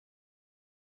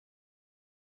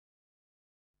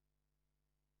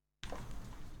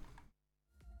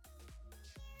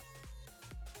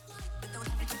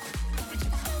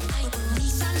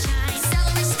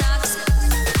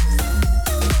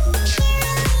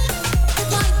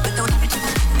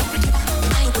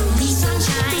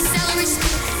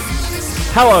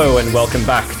Hello and welcome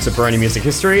back to Brony Music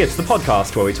History. It's the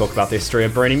podcast where we talk about the history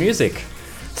of Brony music.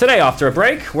 Today, after a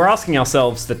break, we're asking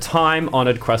ourselves the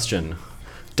time-honored question: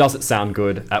 does it sound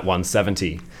good at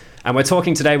 170? And we're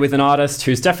talking today with an artist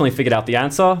who's definitely figured out the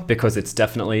answer, because it's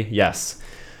definitely yes.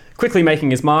 Quickly making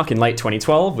his mark in late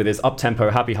 2012 with his up-tempo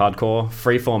happy hardcore,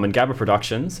 freeform and gabba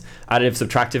productions, Additive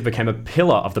Subtractive became a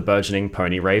pillar of the burgeoning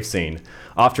pony rave scene.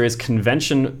 After his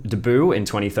convention debut in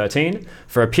 2013,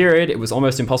 for a period it was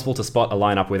almost impossible to spot a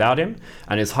lineup without him,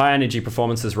 and his high-energy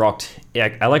performances rocked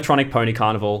Electronic Pony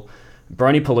Carnival,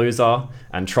 Brony Palooza,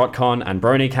 and TrotCon and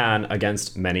BronyCan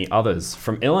against many others.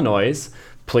 From Illinois,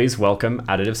 please welcome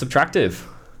Additive Subtractive.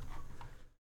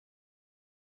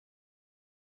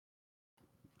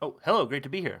 Oh, hello! Great to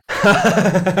be here.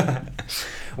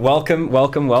 Welcome.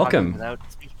 Talking without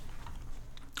speaking.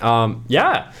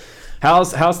 Yeah,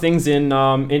 how's things in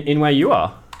where you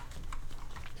are?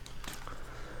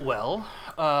 Well,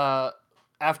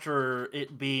 after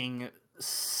it being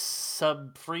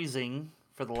sub-freezing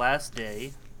for the last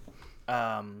day,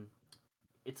 um,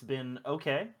 it's been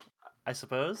okay, I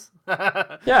suppose.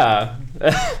 Yeah,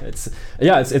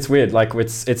 it's weird. Like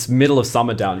it's middle of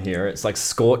summer down here. It's like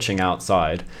scorching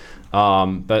outside,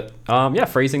 but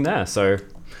freezing there. So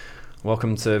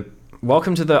welcome to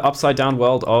the upside down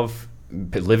world of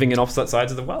living in opposite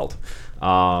sides of the world.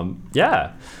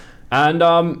 Yeah, and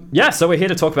so we're here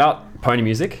to talk about pony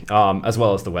music as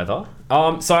well as the weather.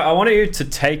 So I wanted you to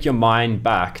take your mind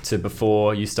back to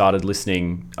before you started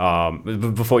listening,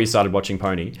 before you started watching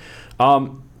Pony.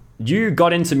 You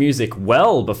got into music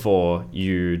well before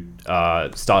you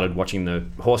started watching the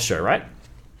horse show, right?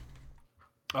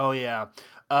 Oh yeah,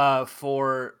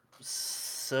 for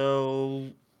so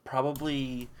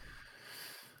probably.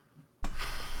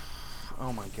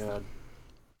 Oh my god.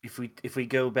 If we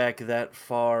go back that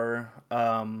far,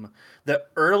 the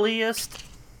earliest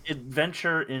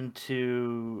adventure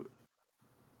into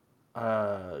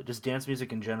just dance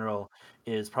music in general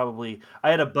is probably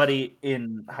I had a buddy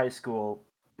in high school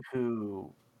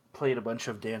who played a bunch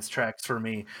of dance tracks for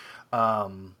me.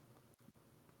 Um,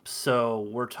 so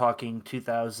we're talking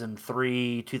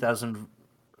 2003, 2000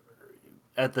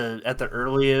 at the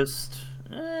earliest.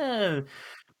 Eh,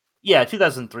 yeah,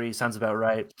 2003 sounds about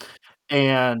right.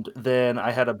 And then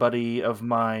I had a buddy of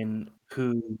mine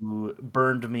who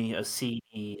burned me a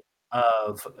CD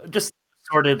of just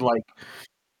sorted like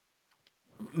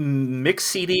mix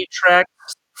CD tracks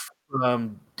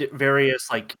from various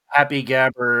like Happy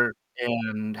Gabber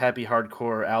and Happy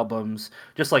Hardcore albums,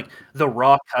 just like the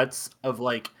raw cuts of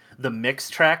like the mix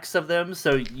tracks of them.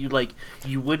 So you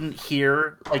wouldn't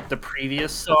hear like the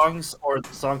previous songs or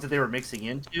the songs that they were mixing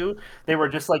into. They were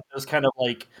just like those kind of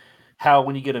like how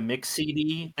when you get a mix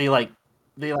CD, they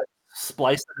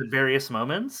splice it at various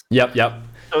moments. Yep.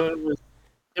 So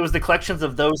it was the collections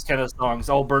of those kind of songs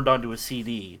all burned onto a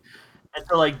CD. And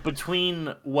so, like,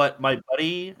 between what my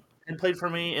buddy had played for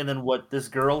me and then what this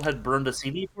girl had burned a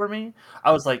CD for me,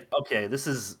 I was like, "Okay, this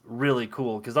is really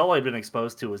cool." Because all I'd been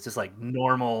exposed to was just, like,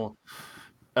 normal,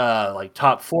 like,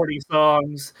 top 40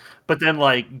 songs, but then,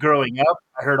 like, growing up,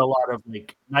 I heard a lot of,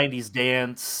 like, '90s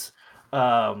dance,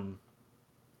 um,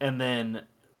 and then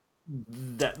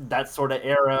that sorta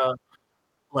era,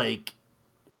 like,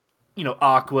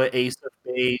 Aqua, Ace of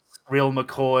Base, Real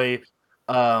McCoy,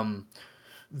 um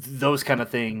those kind of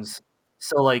things.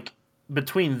 So, like,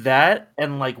 between that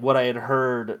and, like, what I had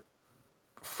heard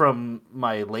from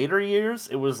my later years,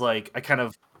 it was like I kind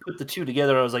of put the 2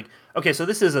 together. I was like, "Okay, so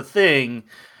this is a thing,"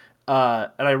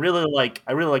 and I really like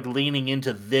leaning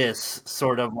into this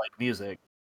sort of, like, music.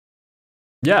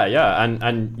 Yeah,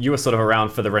 and you were sort of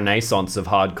around for the renaissance of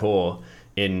hardcore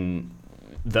in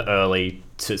the early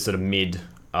to sort of mid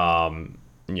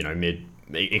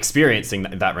experiencing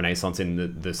that renaissance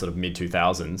in the sort of mid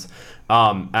 2000s,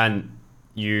 and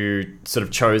you sort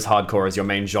of chose hardcore as your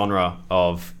main genre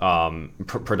of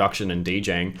production and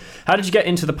DJing. How did you get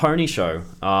into the pony show?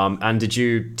 And did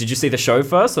you see the show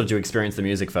first, or did you experience the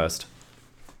music first?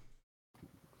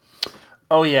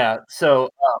 Oh, yeah. So,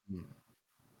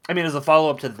 I mean, as a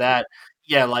follow-up to that,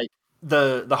 yeah, like,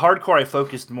 the hardcore I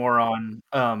focused more on,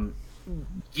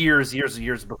 years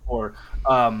before.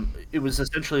 It was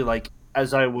essentially like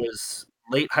as I was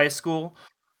late high school,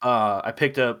 I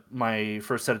picked up my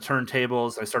first set of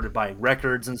turntables. I started buying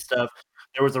records and stuff.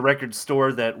 There was a record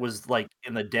store that was like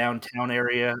in the downtown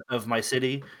area of my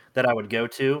city that I would go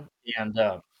to and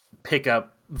pick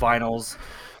up vinyls.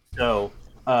 So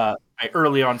I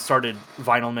early on started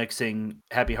vinyl mixing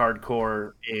happy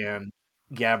hardcore and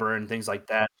gabber and things like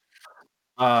that.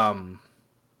 Um,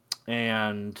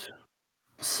 and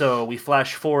so we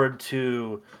flash forward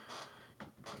to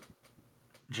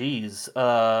geez,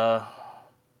 not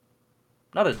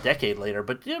a decade later,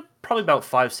 but yeah, probably about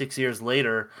 5, 6 years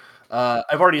later,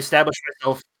 I've already established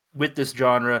myself with this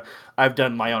genre. I've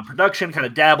done my own production, kind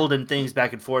of dabbled in things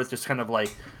back and forth, just kind of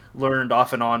like learned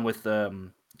off and on with a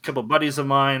couple buddies of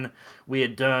mine. We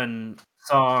had done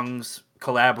songs,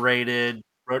 collaborated,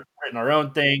 written our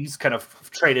own things, kind of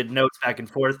traded notes back and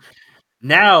forth.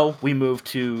 Now we move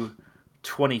to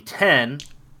 2010,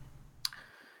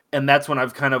 and that's when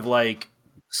I've kind of like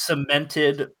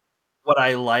cemented what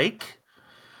I like.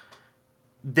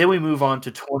 Then we move on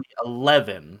to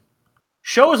 2011.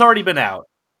 Show has already been out,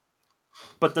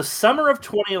 but the summer of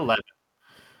 2011,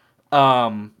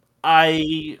 um,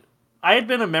 I I had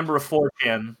been a member of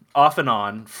 4chan off and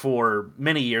on for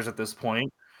many years at this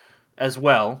point as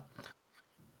well.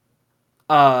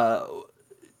 Uh,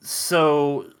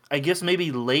 so I guess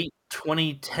maybe late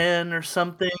 2010 or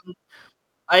something,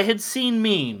 I had seen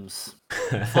memes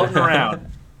floating around,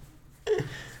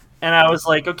 and I was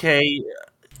like, okay,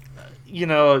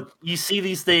 you see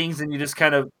these things and you just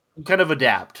kind of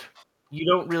adapt. You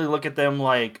don't really look at them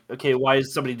like, okay, why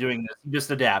is somebody doing this? You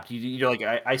just adapt. You're like,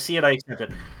 I see it, I accept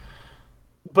it.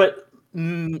 But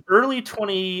early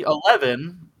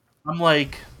 2011, I'm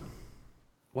like,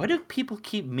 why do people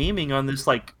keep memeing on this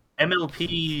like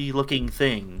MLP looking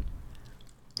thing?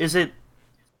 Is it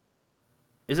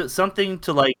is it something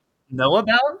to like know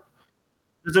about?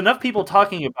 There's enough people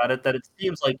talking about it that it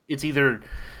seems like it's either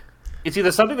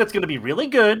something that's going to be really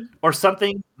good or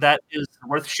something that is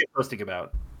worth shit posting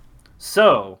about.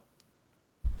 So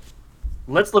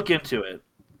let's look into it.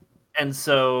 And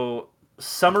so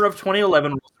summer of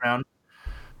 2011 rolls around.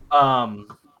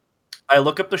 Um, I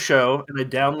look up the show and I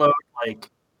download like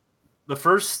the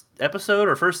first episode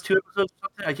or first two episodes. Or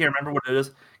something. I can't remember what it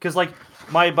is because like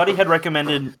my buddy had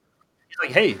recommended. He's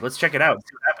like, "Hey, let's check it out and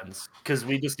see what happens," because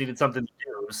we just needed something to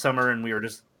do. It was summer and we were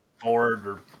just bored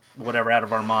or whatever out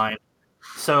of our mind.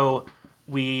 So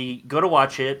we go to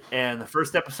watch it, and the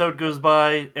first episode goes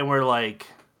by, and we're like,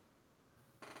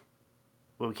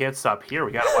 well, we can't stop here.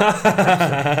 We gotta watch the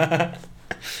second episode.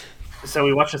 So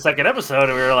we watched the second episode,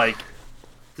 and we were like,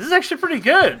 this is actually pretty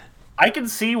good. I can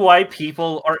see why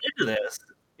people are into this.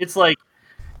 It's like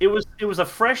it was a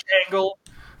fresh angle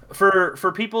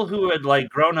for people who had like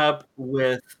grown up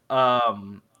with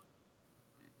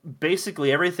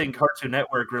basically everything Cartoon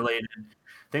Network related,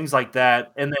 things like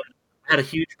that, and then had a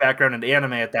huge background in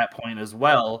anime at that point as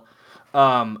well.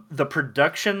 The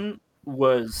production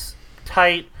was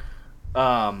tight.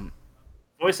 Um,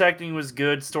 Voice acting was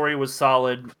good. Story was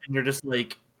solid, and you're just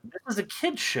like, this is a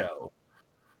kids show,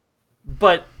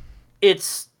 but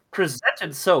it's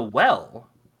presented so well.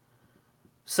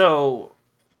 So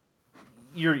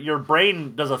your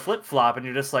brain does a flip flop, and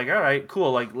you're just like, all right,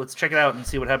 cool. Like, let's check it out and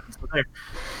see what happens from there.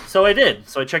 So I did.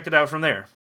 So I checked it out from there.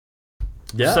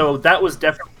 Yeah. So that was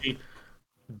definitely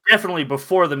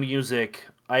before the music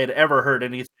I had ever heard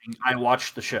anything. I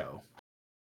watched the show.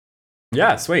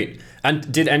 Yeah, sweet.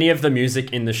 And did any of the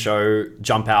music in the show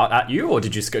jump out at you, or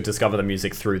did you discover the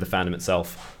music through the fandom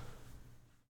itself?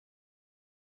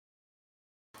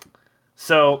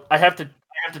 So I have to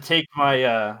take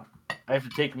my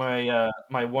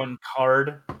one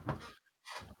card,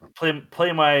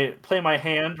 play my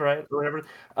hand, right, or whatever.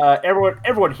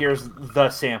 Everyone hears the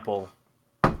sample.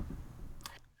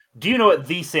 Do you know what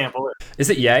the sample is? Is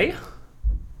it Yay?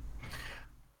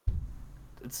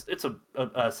 It's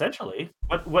essentially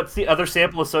what's the other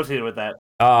sample associated with that?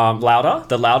 Louder?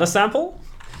 The louder sample?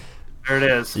 There it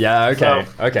is. Yeah, okay,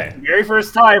 So, okay. the very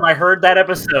first time I heard that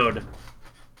episode,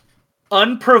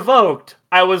 unprovoked,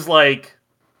 I was like,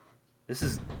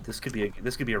 this could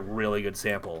be a really good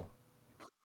sample.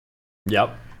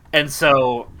 Yep, And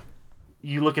so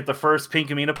you look at the first Pink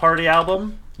Amina Party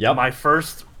album. yep. My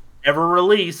first ever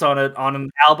release on an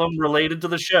album related to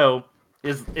the show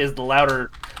is the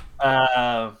louder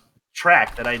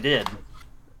track that I did.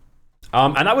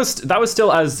 And that was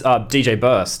still as DJ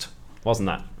Burst, wasn't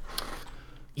that?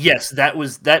 Yes, that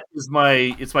is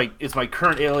my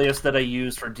current alias that I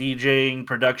use for DJing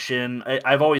production.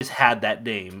 I've always had that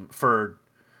name for,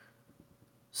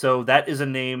 so that is a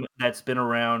name that's been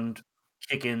around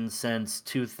kicking since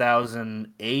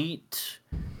 2008.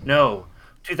 No,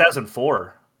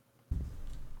 2004.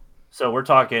 So we're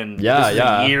talking, Yeah, this is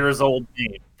yeah. a years old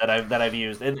name that I've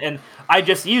used, and I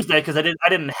just used that because I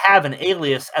didn't have an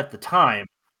alias at the time,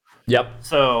 Yep.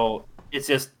 so it's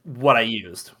just what I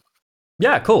used.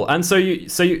 Yeah, cool. And so you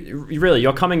really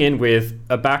you're coming in with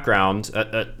a background,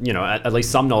 at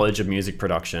least some knowledge of music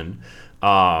production,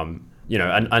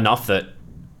 enough that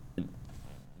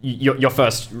your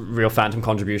first real Phantom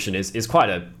contribution is quite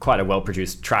a well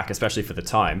produced track, especially for the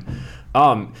time.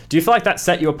 Do you feel like that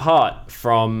set you apart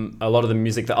from a lot of the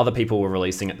music that other people were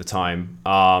releasing at the time?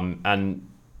 And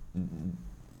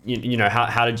you know,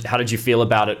 how did you feel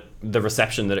about it, the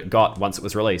reception that it got once it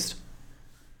was released?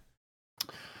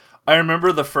 I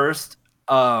remember the first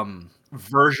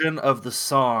version of the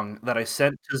song that I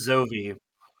sent to Zovi.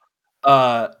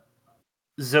 Uh,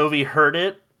 Zovi heard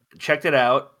it, checked it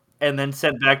out, and then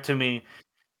sent back to me,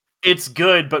 "It's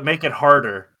good, but make it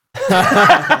harder."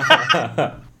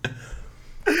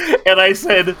 And I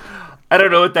said, "I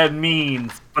don't know what that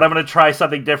means, but I'm gonna try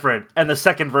something different." And the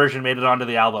second version made it onto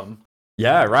the album.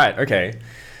 Yeah, right. Okay.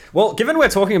 Well, given we're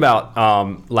talking about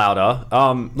Louder,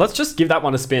 let's just give that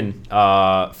one a spin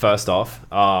first off,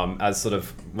 as sort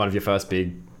of one of your first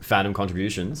big fandom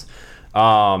contributions.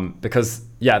 Because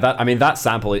yeah, that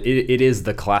sample, it is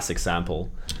the classic sample.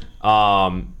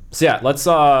 So yeah,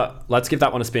 let's give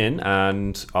that one a spin,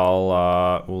 and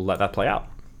we'll let that play out.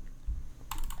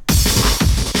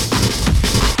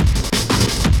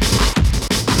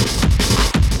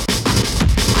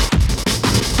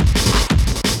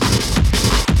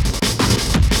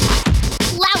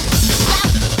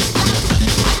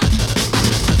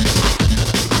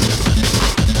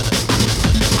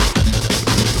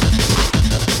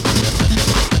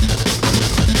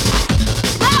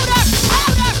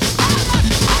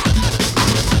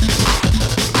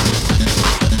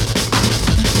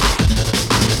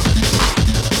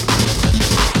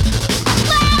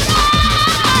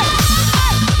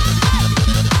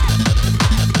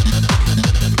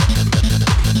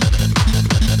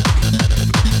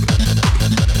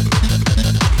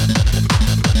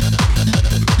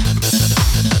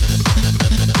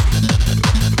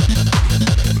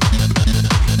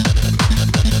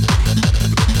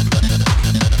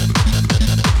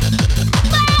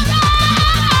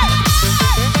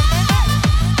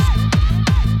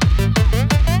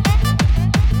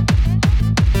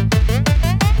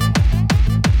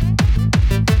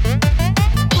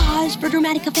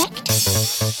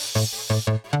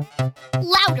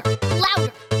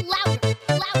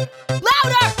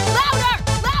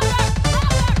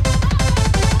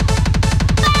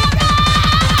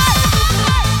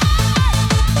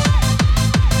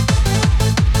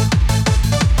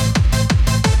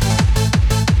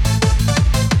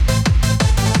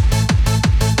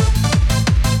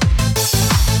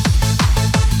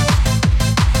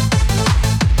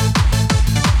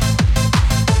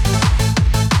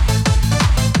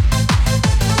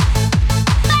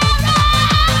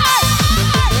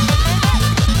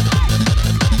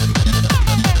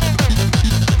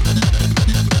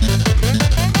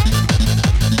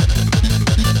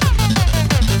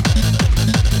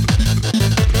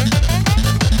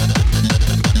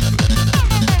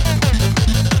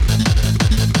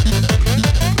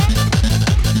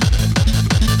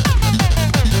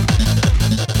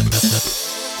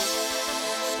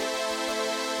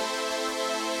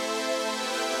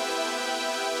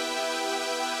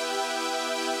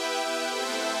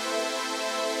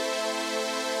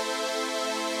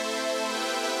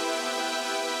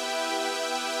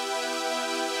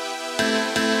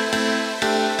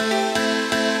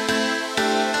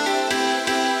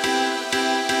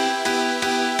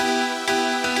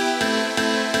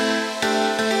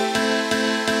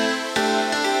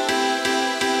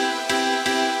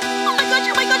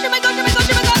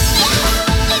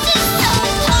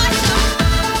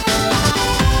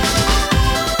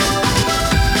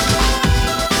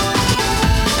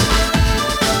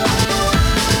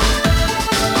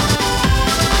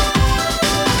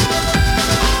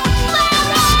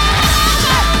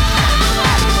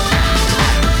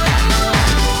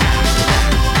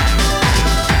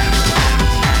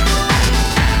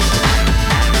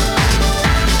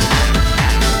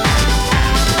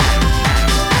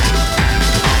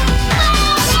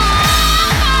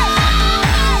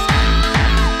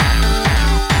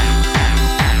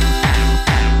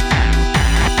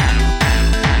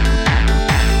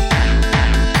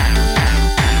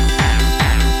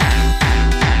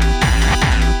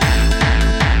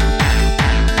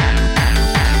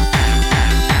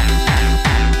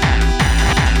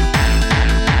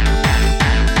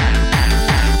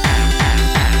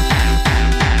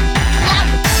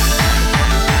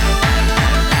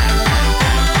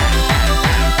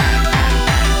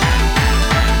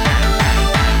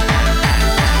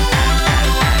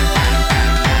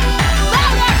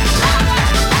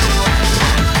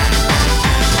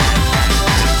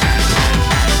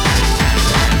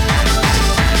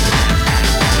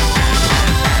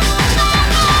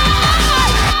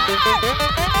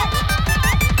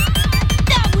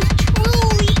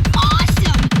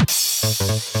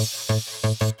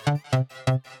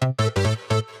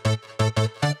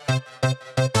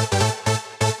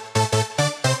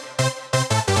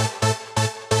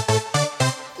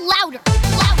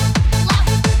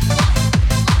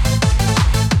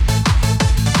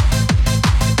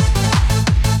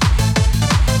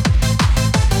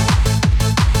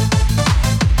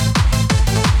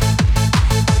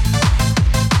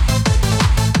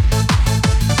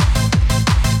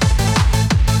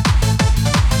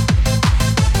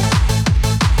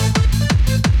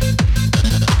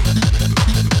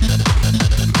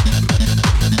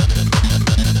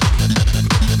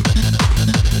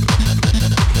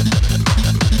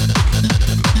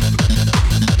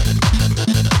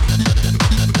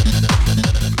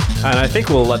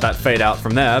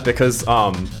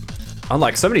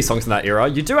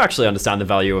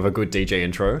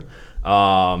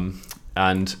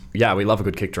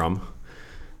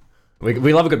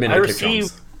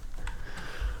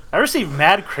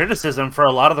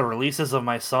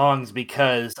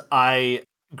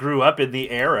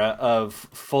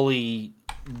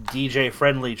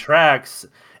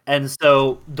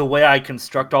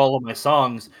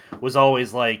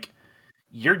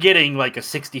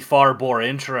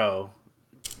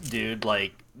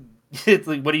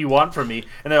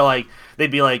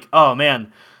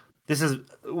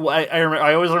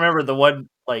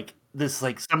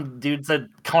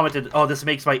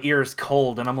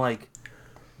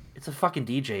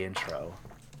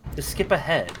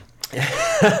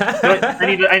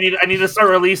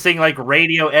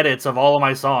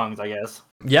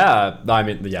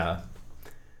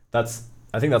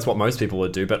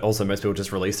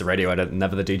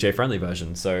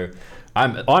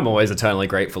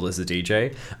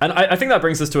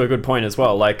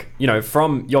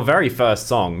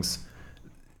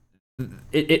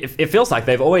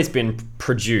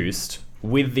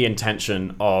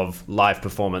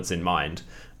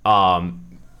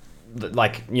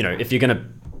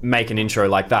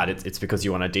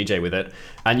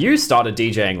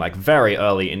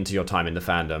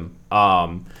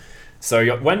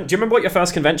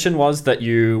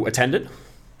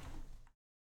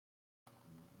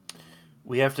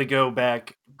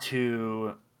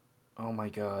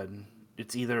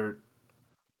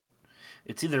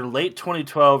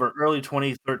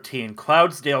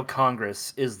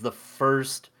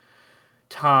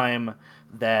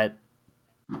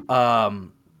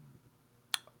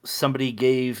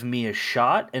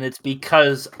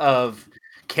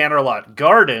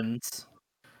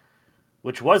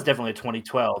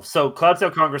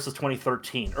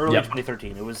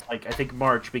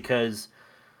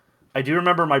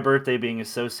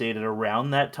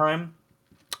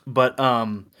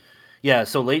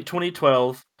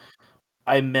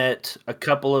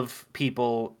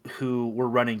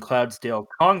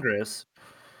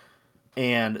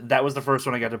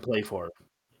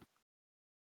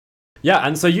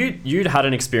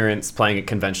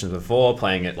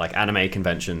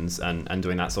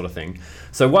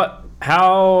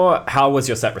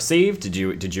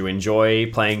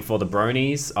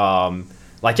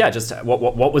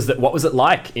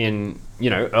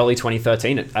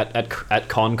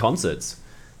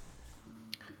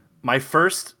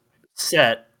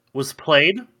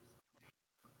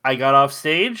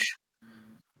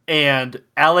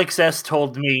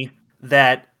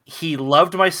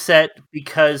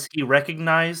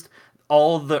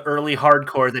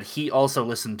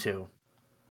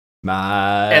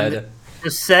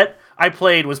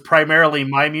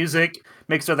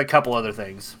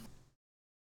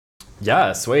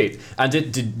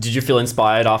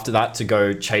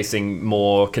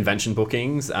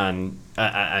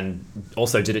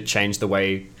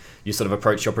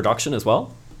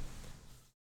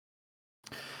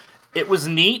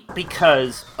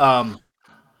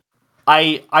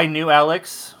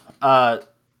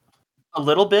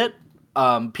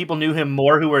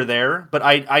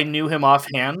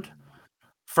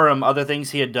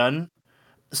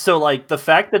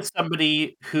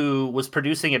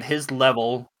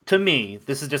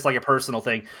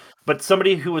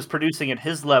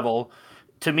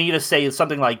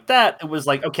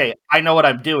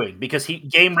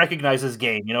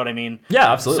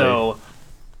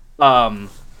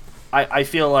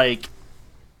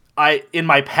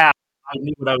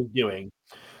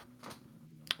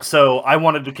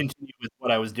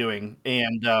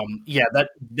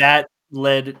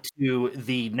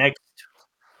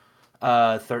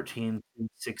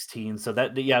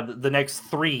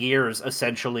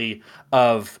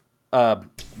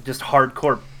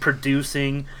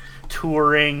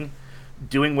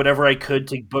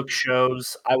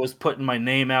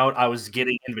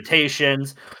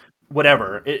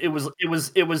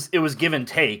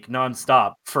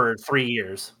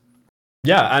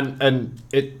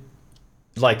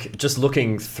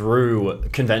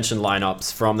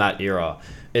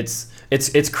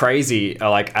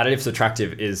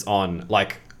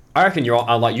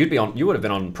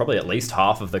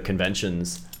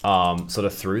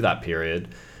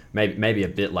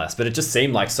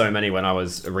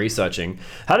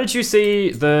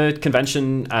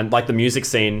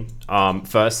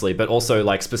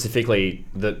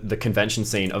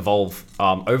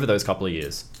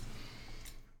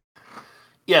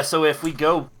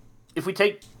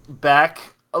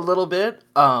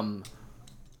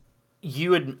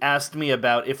 you had asked me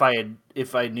about if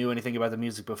I knew anything about the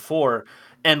music before,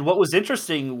 and what was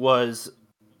interesting was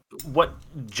what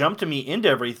jumped me into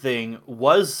everything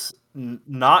was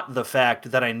not the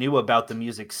fact that I knew about the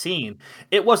music scene.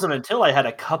 It wasn't until I had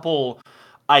a couple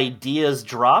ideas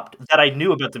dropped that I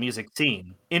knew about the music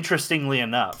scene. Interestingly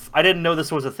enough, I didn't know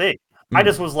this was a thing. I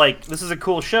just was like, "This is a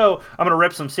cool show. I'm gonna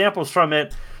rip some samples from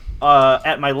it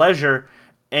at my leisure."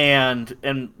 And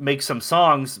make some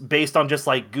songs based on just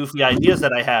like goofy ideas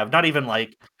that I have, not even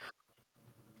like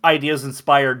ideas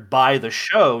inspired by the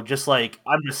show, just like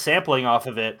I'm just sampling off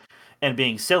of it and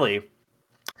being silly.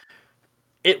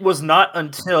 It was not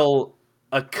until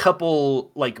a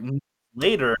couple like months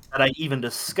later that I even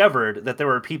discovered that there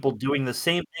were people doing the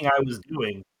same thing I was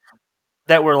doing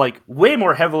that were like way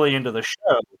more heavily into the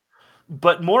show,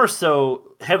 but more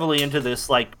so heavily into this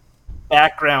like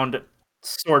background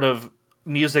sort of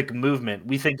music movement.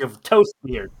 We think of Toast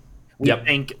Weird. We Yep.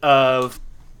 think of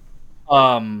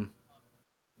um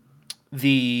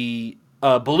the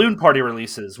Balloon Party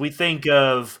releases. We think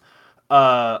of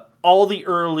all the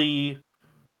early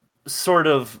sort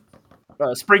of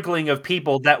sprinkling of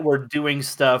people that were doing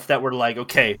stuff that were like,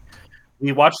 okay,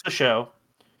 we watched the show,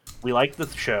 we liked the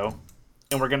show,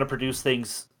 and we're going to produce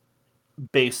things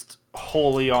based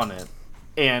wholly on it.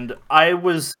 And I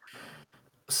was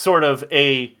sort of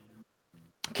a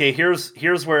okay.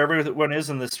 Here's where everyone is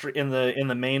in the in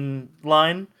the main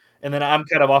line, and then I'm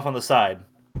kind of off on the side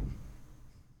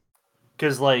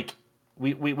because like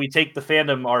we take the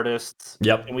fandom artists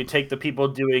Yep. and we take the people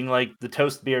doing like the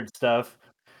Toast Beard stuff.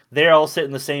 They all sit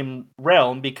in the same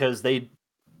realm because they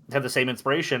have the same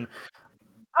inspiration.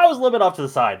 I was a little bit off to the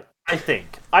side. I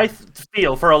think.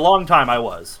 Feel for a long time I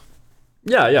was.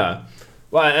 Yeah, yeah.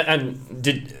 Well, and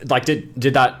did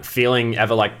that feeling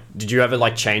ever like did you ever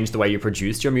like change the way you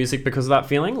produced your music because of that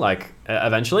feeling like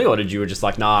eventually, or did you just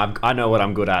like nah I know what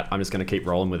I'm good at, I'm just gonna keep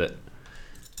rolling with it?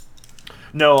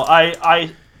 No,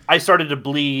 I started to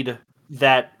bleed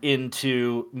that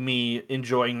into me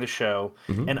enjoying the show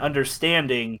and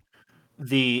understanding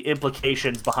the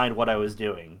implications behind what I was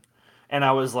doing. And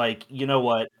I was like, you know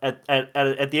what? At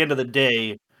the end of the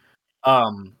day,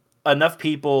 um, enough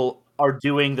people are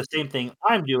doing the same thing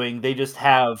I'm doing. They just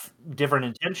have different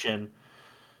intention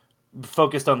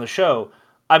focused on the show.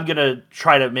 I'm gonna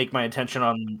try to make my attention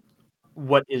on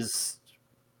what is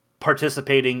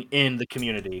participating in the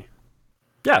community.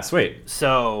 Yeah, sweet.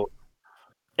 So,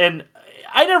 and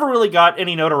I never really got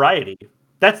any notoriety.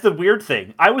 That's the weird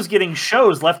thing. I was getting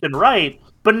shows left and right,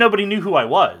 but nobody knew who I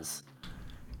was.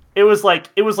 It was like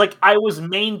I was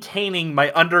maintaining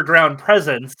my underground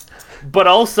presence, but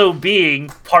also being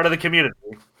part of the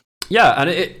community. Yeah, and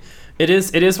it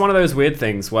is one of those weird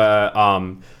things where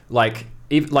like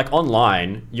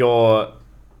online you're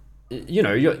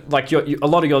like a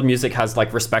lot of your music has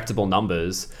like respectable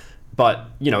numbers, but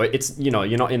it's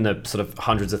you're not in the sort of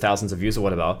hundreds of thousands of views or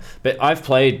whatever. But I've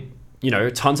played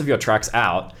tons of your tracks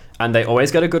out, and they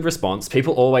always get a good response.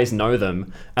 People always know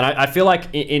them, and I feel like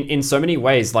in so many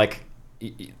ways like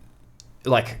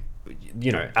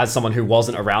as someone who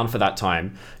wasn't around for that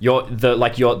time,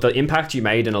 the impact you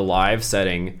made in a live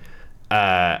setting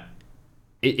uh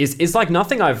is like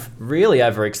nothing I've really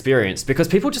ever experienced, because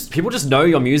people just know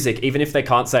your music even if they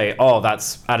can't say, oh,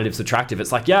 that's Additive Subtractive.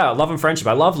 It's like, yeah, Love and Friendship,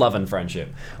 I love Love and Friendship,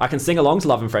 I can sing along to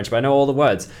Love and Friendship, I know all the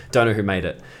words, don't know who made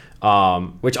it.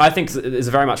 Which I think is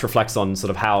very much reflects on sort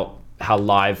of how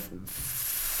live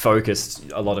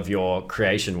focused a lot of your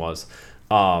creation was.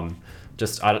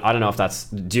 Just I don't know if that's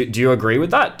do you agree with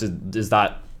that? Does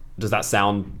that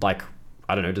sound like,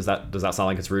 I don't know, does that sound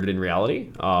like it's rooted in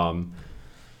reality?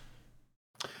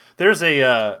 There's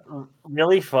a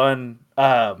really fun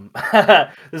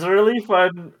there's a really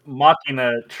fun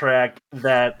Machina track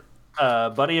that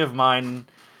a buddy of mine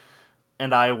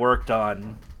and I worked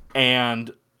on,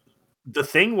 and the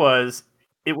thing was,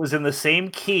 it was in the same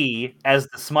key as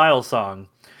the Smile song.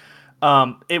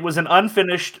 It was an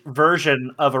unfinished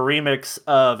version of a remix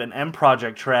of an M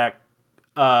Project track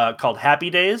called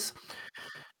Happy Days.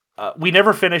 We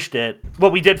never finished it.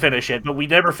 Well, we did finish it, but we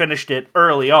never finished it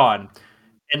early on.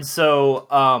 And so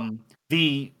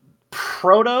the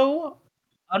proto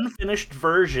unfinished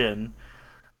version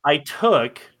I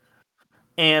took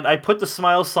and I put the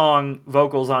Smile song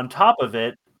vocals on top of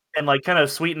it and like kind of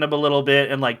sweetened them a little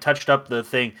bit and like touched up the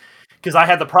thing because I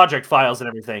had the project files and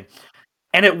everything.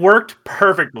 And it worked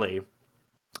perfectly.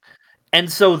 And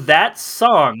so that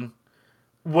song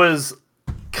was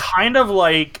kind of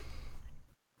like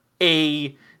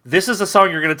a this is a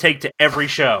song you're going to take to every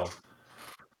show,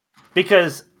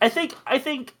 because I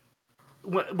think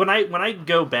when I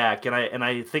go back and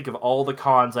I think of all the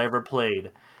cons I ever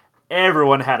played,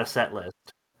 everyone had a set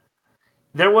list.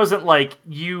 There wasn't like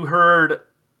you heard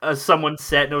someone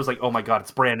set and it was like, oh my god,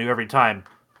 it's brand new every time.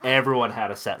 Everyone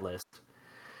had a set list.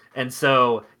 And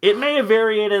so it may have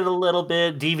variated a little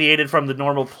bit, deviated from the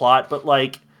normal plot, but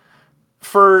like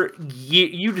for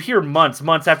you'd hear months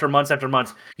after months after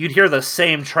months, you'd hear the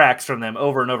same tracks from them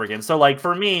over and over again. So like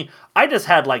for me, I just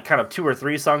had like kind of 2 or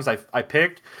 3 songs I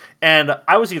picked, and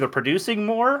I was either producing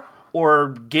more or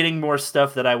getting more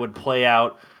stuff that I would play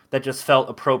out that just felt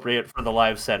appropriate for the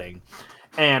live setting.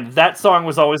 And that song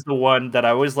was always the one that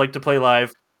I always liked to play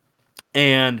live,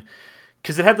 and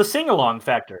because it had the sing along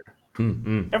factor.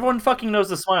 Everyone fucking knows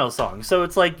the Smile song, so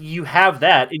it's like you have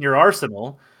that in your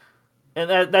arsenal, and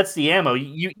that's the ammo.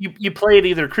 You play it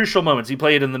either crucial moments, you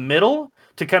play it in the middle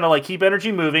to kind of like keep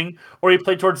energy moving, or you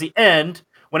play towards the end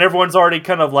when everyone's already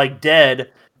kind of like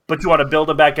dead, but you want to build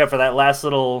them back up for that last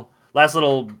little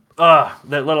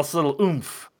that little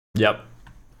oomph. Yep.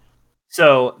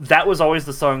 So that was always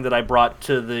the song that I brought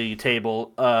to the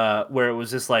table, where it was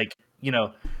just like,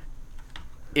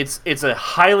 it's a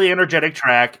highly energetic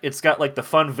track. It's got like the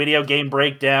fun video game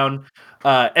breakdown,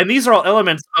 and these are all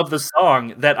elements of the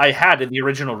song that I had in the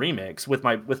original remix with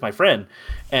my friend,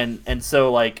 and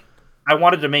so like I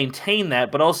wanted to maintain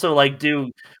that, but also like do.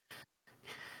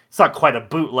 It's not quite a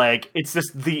bootleg. It's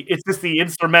just the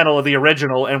instrumental of the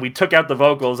original, and we took out the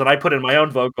vocals, and I put in my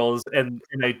own vocals, and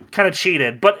I kind of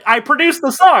cheated, but I produced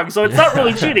the song, so it's not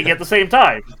really cheating at the same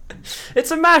time.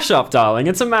 It's a mashup, darling.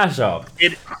 It's a mashup.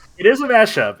 It is a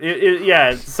mashup.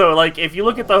 Yeah. So like, if you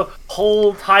look at the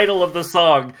whole title of the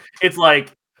song, it's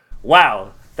like,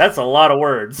 wow, that's a lot of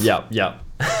words. Yep.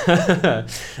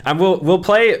 And we'll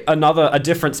play a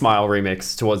different Smile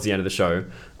remix towards the end of the show.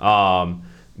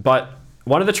 But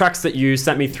one of the tracks that you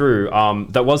sent me through,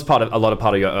 that was part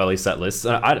of your early set list.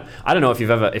 I don't know if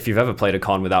you've ever played a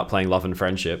con without playing Love and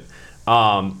Friendship.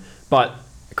 But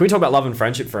can we talk about Love and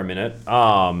Friendship for a minute?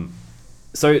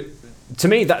 So to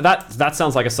me, that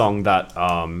sounds like a song that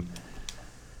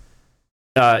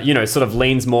sort of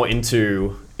leans more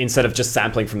into, instead of just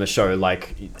sampling from the show,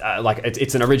 like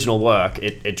it's an original work.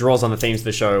 It draws on the themes of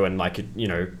the show, and like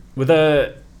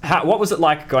what was it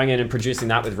like going in and producing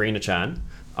that with Rena Chan?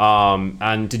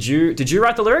 And did you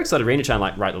write the lyrics, or did Rena Chan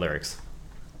write the lyrics?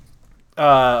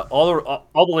 All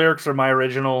the lyrics are my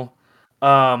original.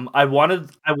 I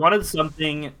wanted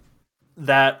something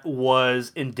that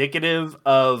was indicative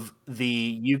of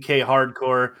the UK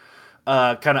hardcore,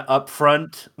 kind of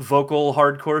upfront vocal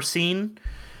hardcore scene,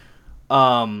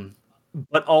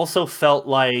 but also felt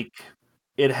like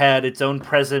it had its own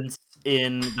presence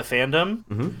in the fandom.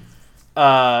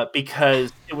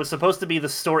 Because it was supposed to be the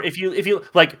story. If you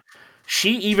like,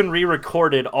 she even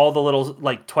re-recorded all the little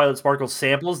like Twilight Sparkle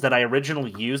samples that I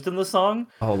originally used in the song.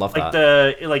 Oh, love like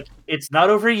that. It's Not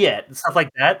Over Yet and stuff like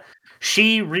that.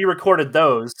 She re-recorded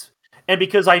those, and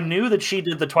because I knew that she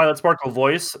did the Twilight Sparkle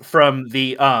voice from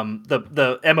the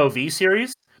MOV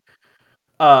series,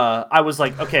 I was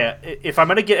like, okay, if I'm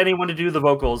gonna get anyone to do the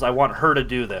vocals, I want her to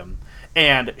do them.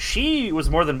 And she was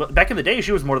back in the day,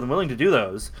 she was more than willing to do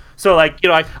those. So like,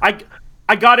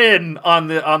 I got in on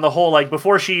the whole, like,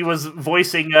 before she was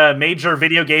voicing major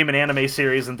video game and anime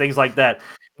series and things like that.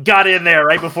 Got in there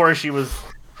right before she was,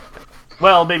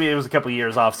 well, maybe it was a couple of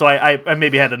years off. So I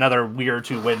maybe had another year or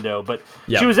two window, but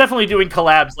She was definitely doing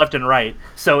collabs left and right.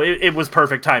 So it was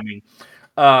perfect timing.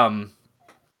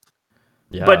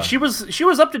 Yeah. But she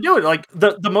was up to do it. Like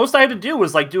the most I had to do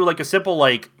was like do like a simple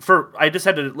I just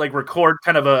had to like record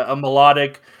kind of a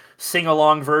melodic sing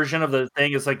along version of the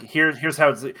thing. It's like here's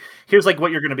like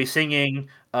what you're gonna be singing,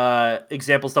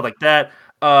 example stuff like that.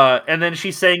 And then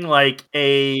she sang like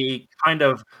a kind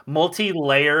of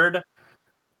multi-layered.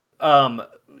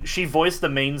 She voiced the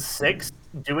main 6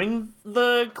 doing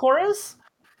the chorus,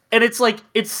 and it's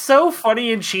so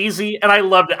funny and cheesy, and I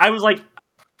loved it. I was like,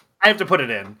 I have to put it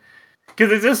in.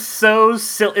 Because it's just so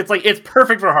silly. It's like, it's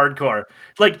perfect for hardcore.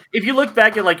 Like, if you look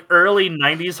back at like early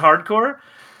 90s hardcore,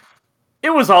 it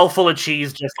was all full of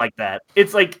cheese just like that.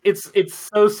 It's like, it's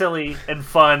so silly and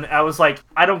fun. I was like,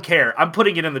 I don't care. I'm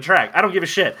putting it in the track. I don't give a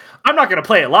shit. I'm not going to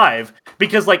play it live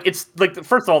because like, it's like,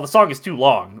 first of all, the song is too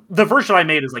long. The version I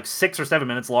made is like 6 or 7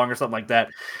 minutes long or something like that.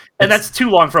 And that's too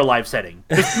long for a live setting.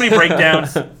 There's too many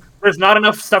breakdowns. There's not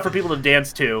enough stuff for people to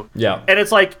dance to. Yeah. And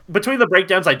it's like, between the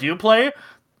breakdowns I do play,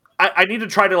 I need to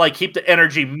try to like keep the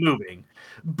energy moving.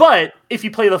 But if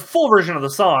you play the full version of the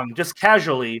song just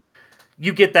casually,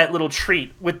 you get that little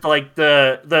treat with like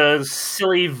the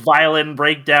silly violin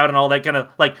breakdown and all that kind of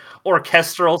like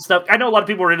orchestral stuff. I know a lot of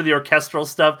people were into the orchestral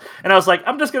stuff, and I was like,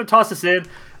 I'm just gonna toss this in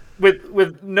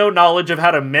with no knowledge of how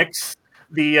to mix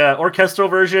the orchestral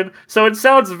version. So it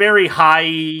sounds very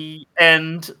high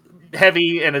and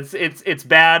heavy, and it's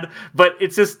bad, but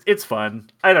it's fun.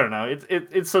 I don't know.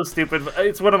 It's so stupid.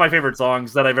 It's one of my favorite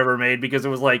songs that I've ever made because it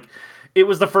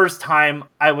was the first time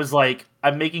I was like,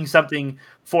 I'm making something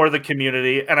for the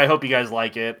community, and I hope you guys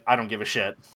like it. I don't give a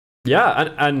shit.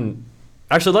 Yeah, and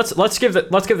actually, let's give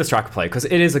this track a play because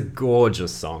it is a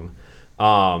gorgeous song.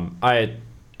 And I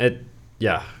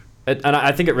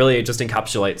think it really just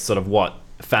encapsulates sort of what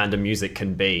fandom music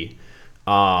can be.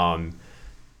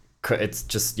 It's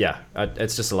just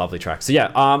a lovely track.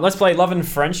 So let's play "Love and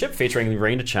Friendship" featuring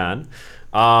Rena Chan.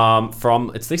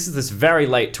 This is this very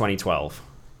late 2012,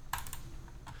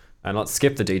 and let's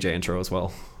skip the DJ intro as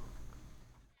well.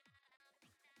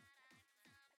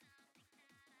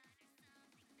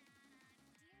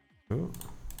 Ooh.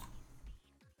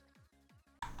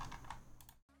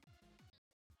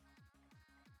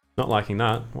 Not liking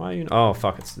that. Why are you? Oh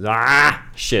fuck! It's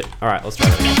shit. All right, let's try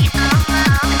that again.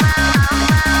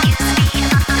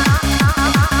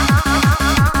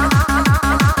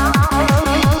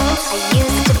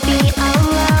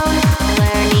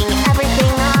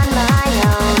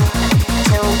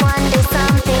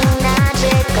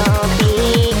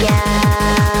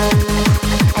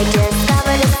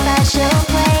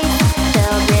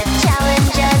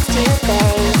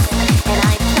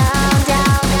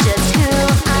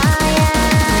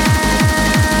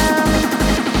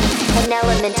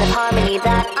 Of harmony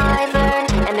that I've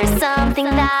learned, and there's something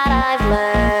that I've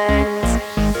learned.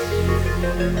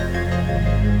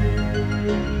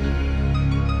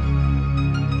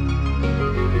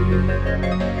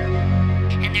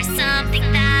 And there's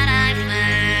something that I've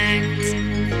learned.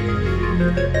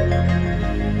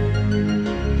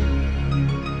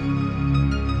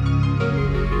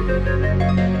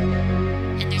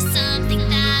 And there's something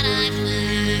that I've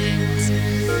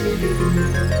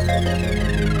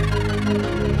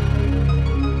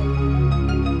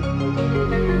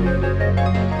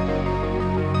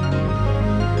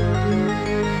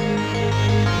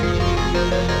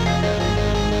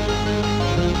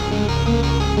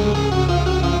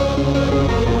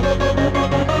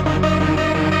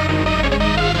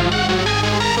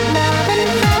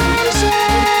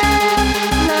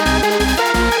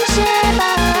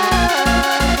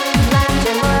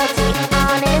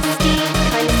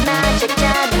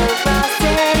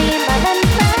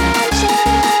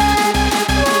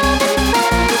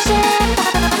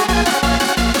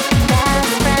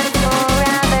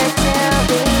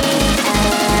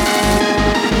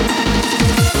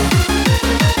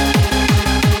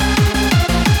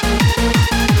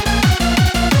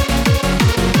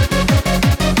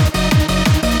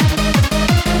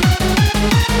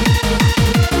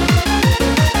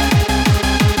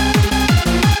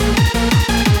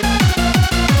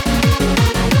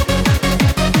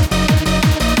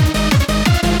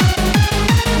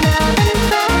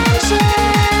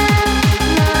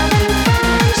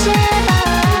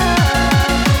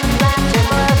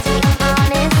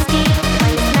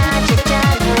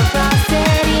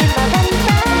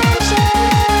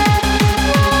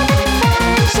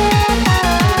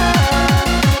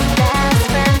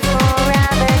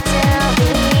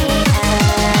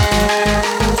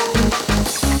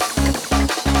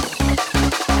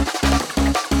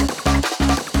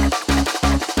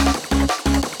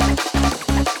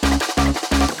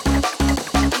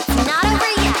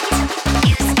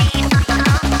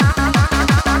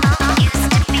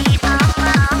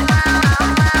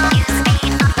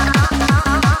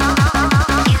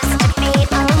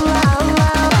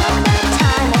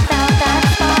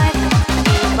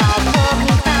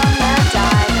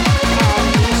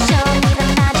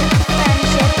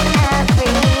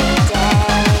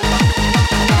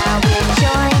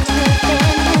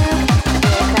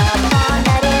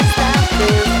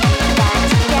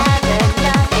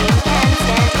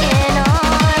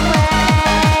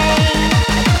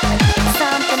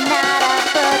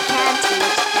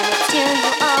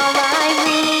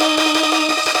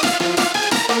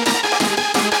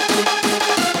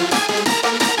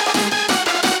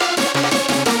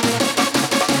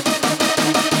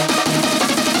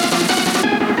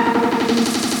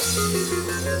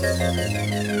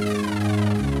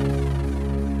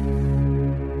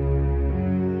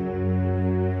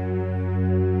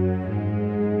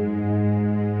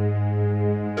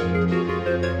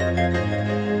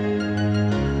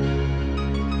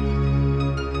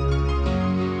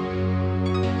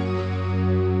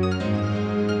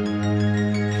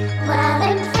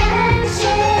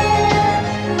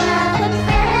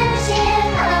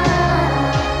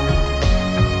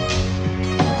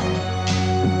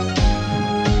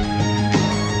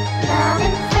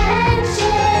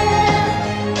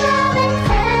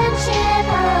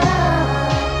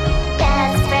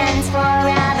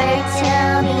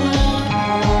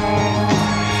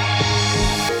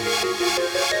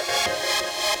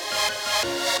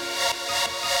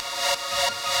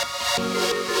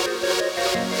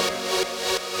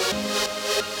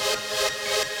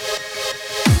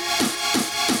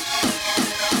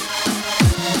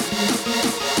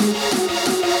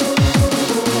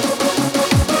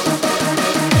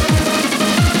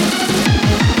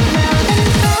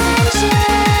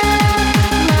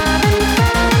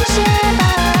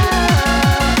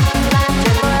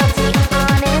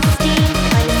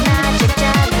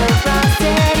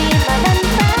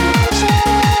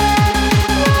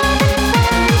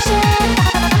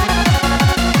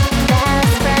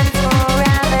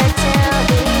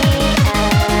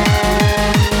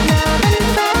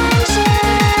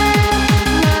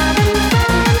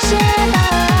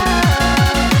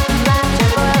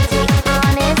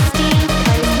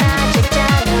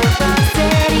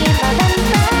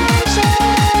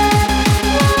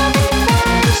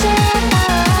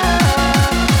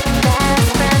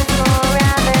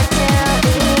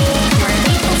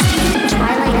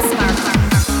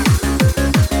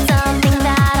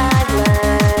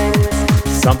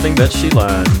Something that she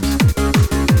learned.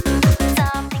 Something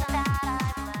that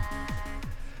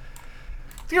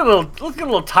I've learned. Let's get a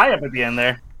little tie up at the end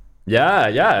there.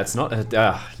 Yeah, it's not.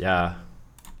 Yeah.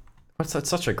 It's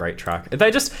such a great track. They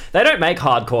don't make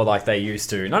hardcore like they used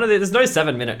to. There's no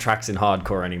 7-minute tracks in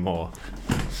hardcore anymore.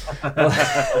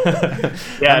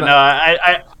 Yeah,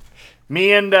 no,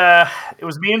 me and it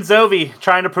was me and Zovi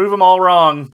trying to prove them all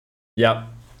wrong. Yep.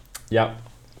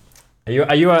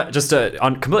 Are you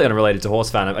completely unrelated to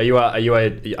Horse fan? Are you a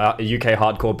UK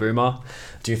hardcore boomer?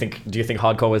 Do you think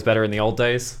hardcore was better in the old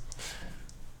days?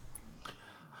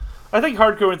 I think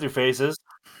hardcore went through phases.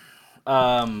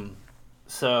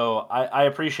 So I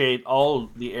appreciate all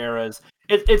the eras.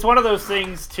 It's one of those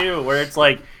things too where it's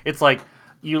like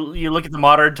you look at the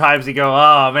modern times, you go,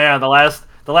 oh man, the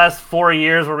last 4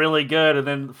 years were really good, and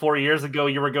then 4 years ago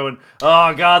you were going,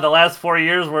 oh god, the last 4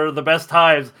 years were the best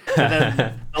times, and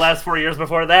then the last 4 years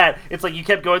before that, it's like you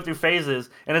kept going through phases,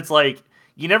 and it's like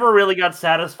you never really got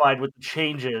satisfied with the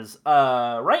changes.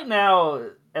 Right now,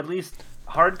 at least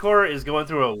hardcore is going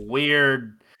through a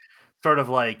weird sort of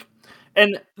like,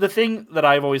 and the thing that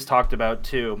I've always talked about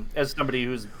too, as somebody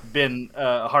who's been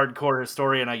a hardcore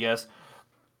historian, I guess,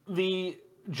 the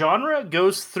genre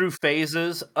goes through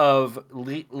phases of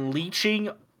leeching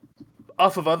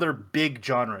off of other big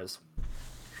genres.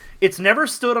 It's never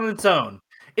stood on its own.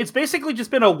 It's basically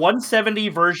just been a 170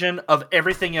 version of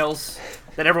everything else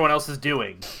that everyone else is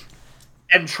doing,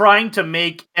 and trying to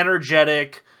make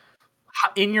energetic,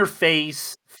 in your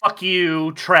face, fuck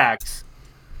you tracks.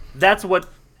 That's what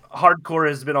hardcore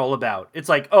has been all about. It's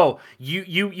like, oh,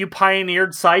 you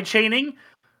pioneered sidechaining?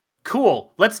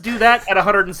 Cool. Let's do that at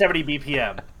 170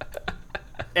 BPM.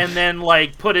 And then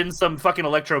like put in some fucking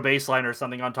electro bass line or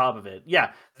something on top of it.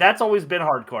 Yeah, that's always been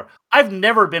hardcore. I've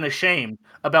never been ashamed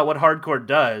about what hardcore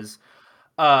does.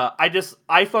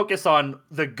 I focus on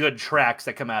the good tracks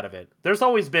that come out of it. There's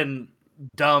always been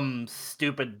dumb,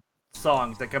 stupid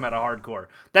songs that come out of hardcore.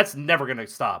 That's never gonna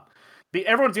stop.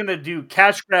 Everyone's gonna do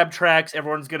cash grab tracks.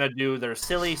 Everyone's gonna do their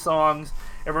silly songs.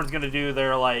 Everyone's gonna do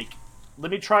their like, let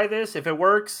me try this. If it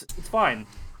works, it's fine.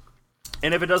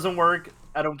 And if it doesn't work,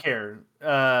 I don't care.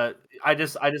 I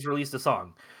just released a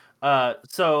song.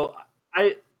 So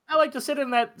I like to sit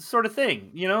in that sort of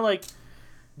thing. You know, like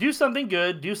do something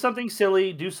good, do something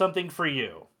silly, do something for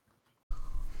you.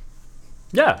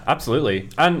 Yeah, absolutely.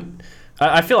 And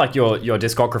I feel like your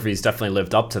discography's definitely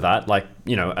lived up to that. Like,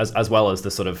 you know, as well as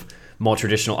the sort of more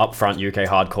traditional upfront UK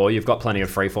hardcore, you've got plenty of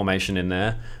free formation in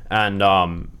there, and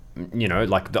you know,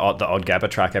 like the odd Gabba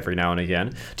track every now and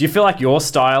again. Do you feel like your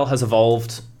style has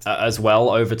evolved as well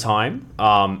over time,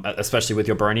 especially with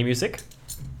your Brony music?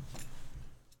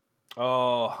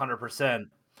 Oh, 100%.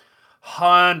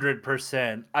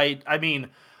 100%. I mean,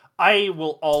 I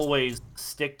will always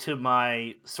stick to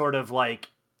my sort of like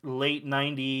late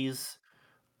 90s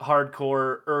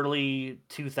hardcore, early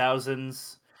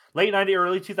 2000s. Late 90s,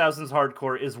 early 2000s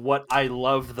hardcore is what I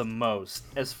love the most,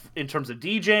 as in terms of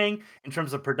DJing, in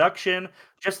terms of production.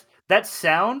 Just that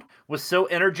sound was so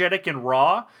energetic and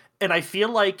raw, and I feel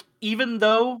like even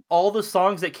though all the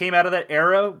songs that came out of that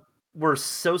era were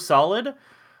so solid,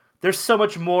 there's so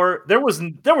much more. There was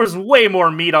way more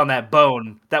meat on that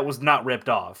bone that was not ripped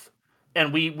off,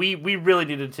 and we really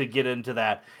needed to get into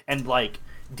that and like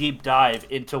deep dive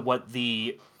into what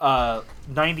the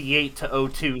 98 to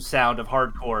 '02 sound of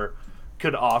hardcore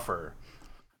could offer.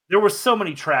 There were so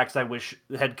many tracks I wish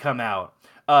had come out,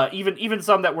 even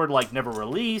some that were like never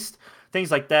released,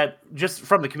 things like that, just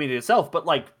from the community itself. But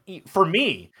like for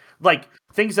me, like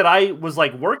things that I was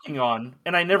like working on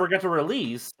and I never got to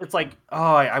release. It's like,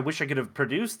 oh, I wish I could have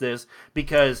produced this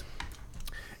because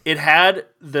it had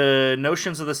the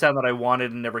notions of the sound that I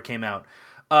wanted and never came out.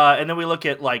 And then we look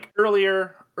at like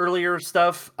earlier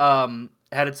stuff,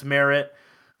 had its merit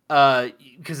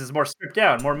because it's more stripped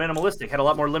down, more minimalistic, had a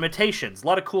lot more limitations. A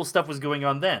lot of cool stuff was going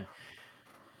on then.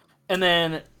 And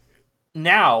then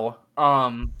now,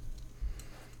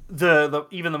 the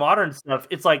even the modern stuff,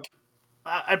 it's like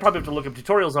I'd probably have to look up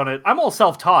tutorials on it. I'm all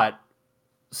self-taught,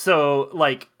 so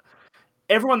like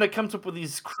everyone that comes up with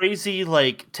these crazy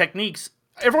like techniques,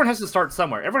 everyone has to start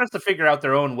somewhere. Everyone has to figure out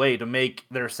their own way to make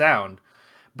their sound.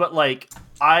 But like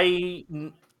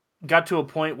got to a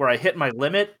point where I hit my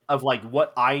limit of like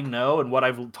what I know and what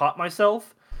I've taught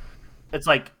myself. It's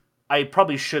like I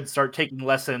probably should start taking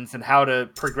lessons in how to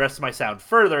progress my sound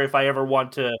further if I ever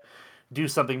want to do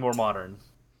something more modern.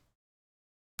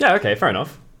 Yeah, okay, fair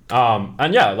enough.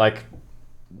 And yeah, like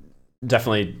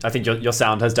definitely, I think your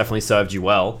sound has definitely served you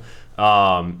well.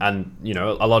 And you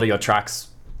know, a lot of your tracks,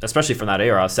 especially from that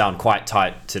era, sound quite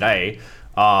tight today.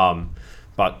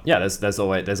 But yeah, there's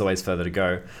always further to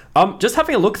go. Just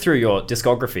having a look through your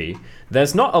discography,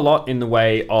 there's not a lot in the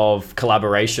way of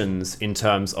collaborations in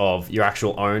terms of your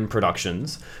actual own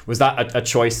productions. Was that a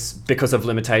choice because of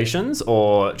limitations,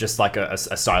 or just like a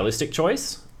stylistic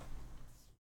choice?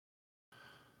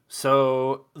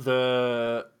 So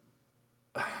the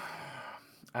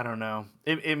I don't know.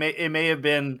 It may have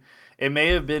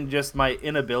been just my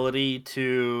inability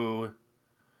to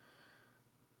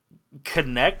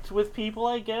connect with people,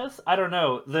 I guess. I don't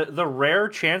know. The rare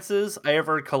chances I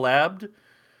ever collabed,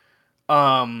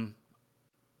 um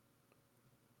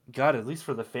God, at least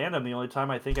for the fandom, the only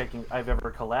time I think I've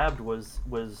ever collabed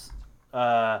was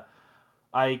uh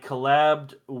I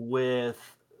collabed with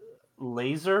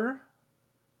Laser,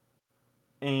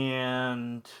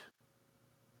 and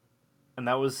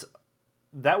that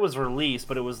was released,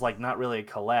 but it was like not really a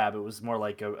collab. It was more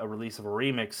like a release of a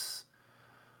remix.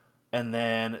 And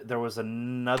then there was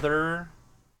another.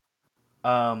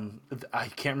 I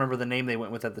can't remember the name they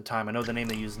went with at the time. I know the name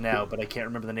they use now, but I can't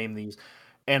remember the name they use.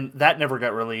 And that never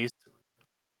got released.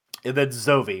 And then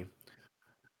Zovi,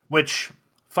 which,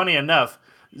 funny enough,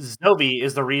 Zovi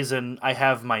is the reason I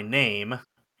have my name.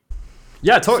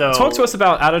 Yeah, talk to So us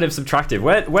about additive subtractive.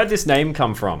 Where'd this name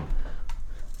come from?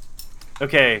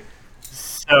 okay,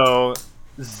 so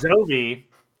Zovi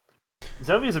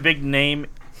Zovi is a big name.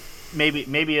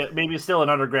 Maybe still an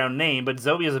underground name, but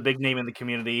Zoe is a big name in the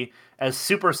community as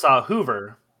Super Saw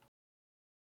Hoover.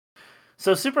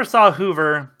 So Super Saw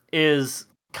Hoover is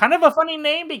kind of a funny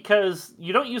name because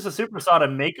you don't use a super saw to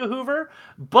make a Hoover,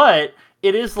 but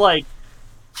it is like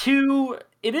two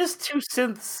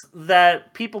synths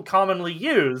that people commonly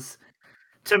use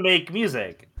to make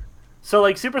music. So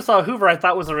like Super Saw Hoover I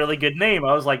thought was a really good name.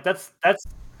 I was like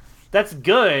that's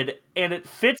good, and it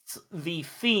fits the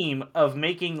theme of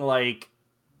making like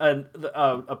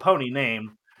a pony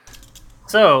name.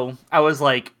 So I was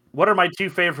like, what are my two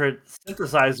favorite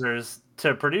synthesizers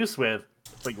to produce with?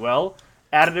 It's like, well,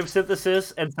 additive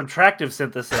synthesis and subtractive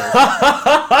synthesis.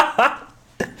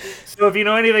 So if you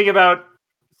know anything about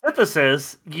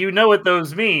synthesis, you know what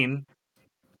those mean.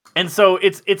 And so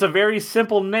it's a very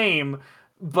simple name,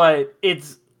 but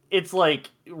it's like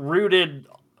rooted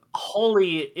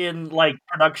wholly in like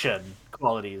production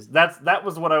qualities. That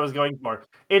was what I was going for.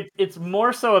 It's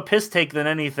more so a piss take than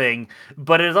anything,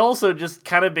 but it also just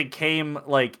kind of became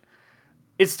like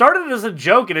it started as a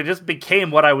joke and it just became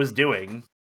what I was doing.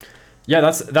 Yeah,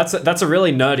 that's a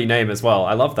really nerdy name as well.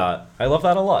 I love that. I love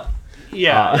that a lot.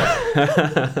 Yeah,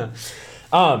 yeah.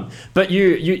 Uh, but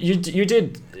you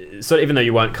did so even though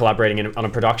you weren't collaborating on a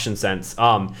production sense.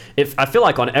 If I feel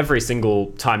like on every single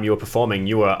time you were performing,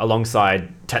 you were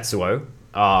alongside Tetsuo,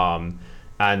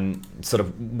 and sort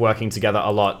of working together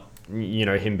a lot. You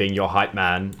know, him being your hype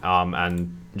man,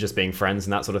 and just being friends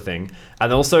and that sort of thing.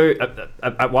 And also,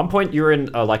 at one point, you were in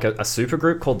like a super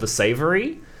group called the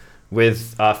Savory,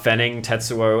 with Fenning,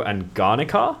 Tetsuo, and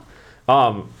Garnica.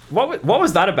 What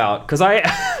was that about? Because I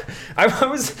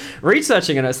was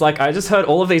researching and it's like I just heard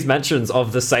all of these mentions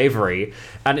of the Savory,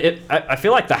 and I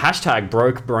feel like the hashtag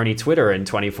broke Brony Twitter in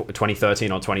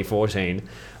 2013 or 2014.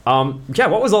 Yeah,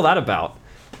 what was all that about?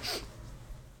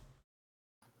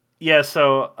 Yeah,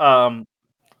 so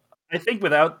I think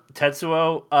without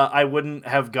Tetsuo, I wouldn't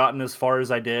have gotten as far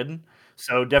as I did.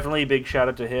 So definitely a big shout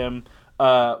out to him.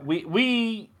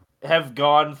 We have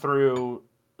gone through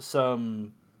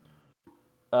some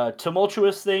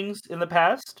tumultuous things in the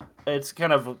past. It's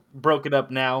kind of broken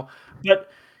up now,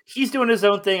 but he's doing his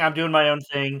own thing. I'm doing my own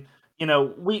thing. You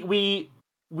know, we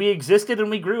existed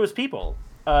and we grew as people.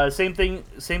 Same thing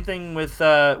with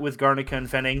Garnica and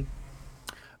Fenning.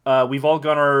 We've all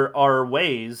gone our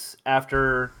ways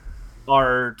after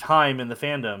our time in the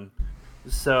fandom.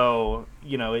 So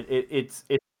it's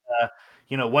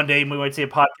one day we might see a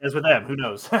podcast with them. Who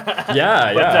knows?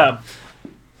 Yeah, But yeah,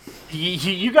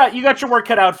 you got your work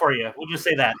cut out for you. We'll just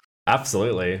say that.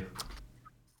 absolutely.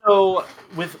 So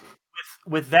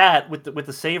with that with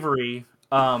the savory,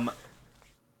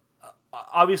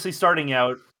 obviously starting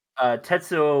out,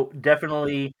 Tetsuo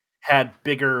definitely had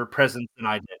bigger presence than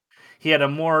I did. He had a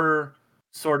more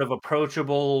sort of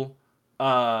approachable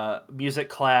music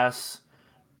class,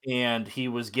 and he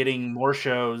was getting more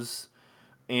shows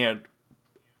and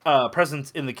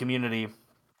presence in the community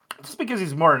just because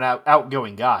he's more an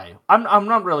outgoing guy. I'm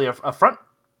not really a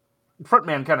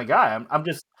frontman kind of guy. I'm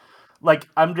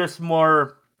just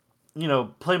more,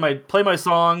 play my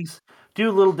songs, do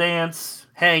a little dance,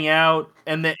 hang out,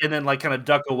 and then like kind of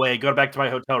duck away, go back to my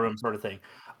hotel room sort of thing.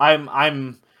 I'm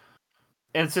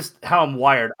and it's just how I'm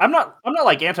wired. I'm not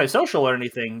like antisocial or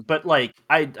anything, but like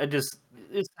I just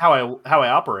it's how I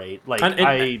operate. Like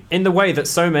And in the way that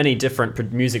so many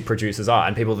different music producers are,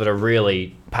 and people that are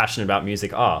really passionate about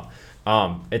music are,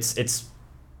 it's.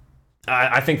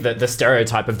 I think that the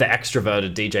stereotype of the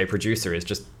extroverted DJ producer is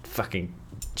just fucking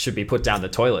should be put down the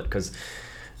toilet, because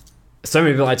so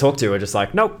many people I talk to are just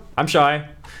like, nope, I'm shy.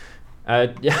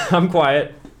 Yeah, I'm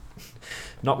quiet.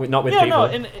 Not with people. No,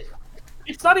 and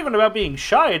it's not even about being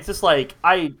shy. It's just like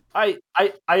I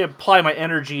apply my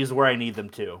energies where I need them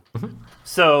to.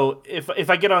 So if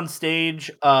I get on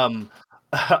stage,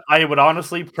 I would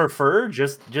honestly prefer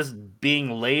just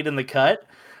being laid in the cut,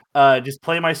 just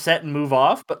play my set and move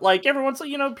off. But like everyone's,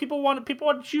 people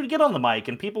want you to get on the mic,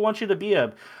 and people want you to be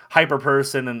a hyper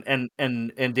person and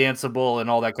danceable and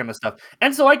all that kind of stuff.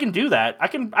 And so I can do that. I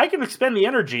can expend the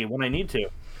energy when I need to.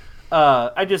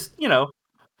 I just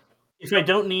if I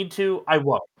don't need to, I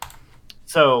won't.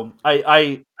 So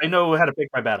I know how to pick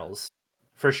my battles,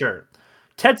 for sure.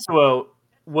 Tetsuo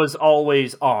was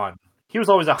always on. He was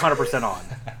always 100% on,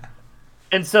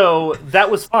 and so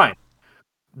that was fine.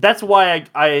 That's why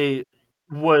I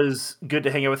was good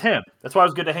to hang out with him. That's why I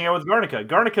was good to hang out with Garnica.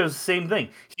 Garnica's the same thing.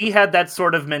 He had that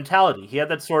sort of mentality. He had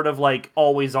that sort of like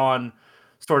always on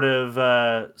sort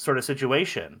of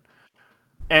situation.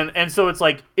 And so it's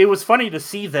like it was funny to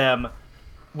see them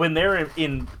when they're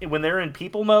in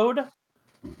people mode,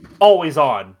 always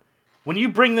on. When you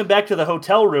bring them back to the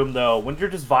hotel room, though, when you're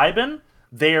just vibing,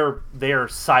 they're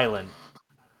silent.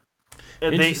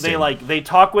 They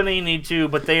talk when they need to,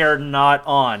 but they are not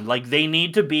on. Like they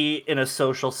need to be in a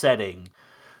social setting.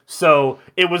 So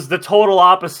it was the total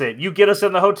opposite. You get us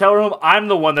in the hotel room, I'm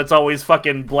the one that's always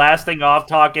fucking blasting off,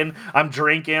 talking. I'm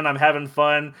drinking, I'm having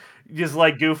fun, just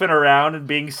like goofing around and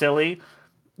being silly.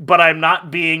 But I'm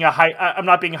not being I'm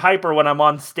not being hyper when I'm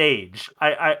on stage.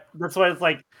 I that's why it's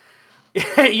like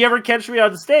you ever catch me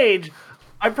on stage,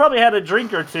 I probably had a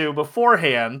drink or two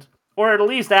beforehand, or at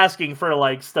least asking for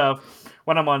like stuff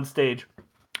when I'm on stage,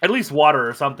 at least water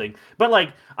or something. But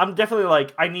like, I'm definitely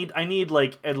like, I need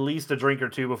like at least a drink or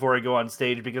two before I go on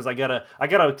stage, because I gotta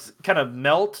kind of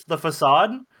melt the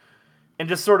facade and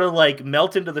just sort of like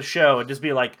melt into the show and just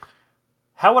be like,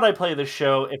 how would I play this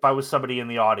show if I was somebody in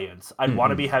the audience? I'd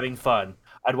want to be having fun.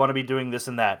 I'd want to be doing this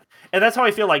and that. And that's how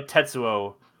I feel like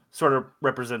Tetsuo sort of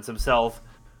represents himself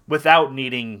without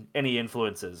needing any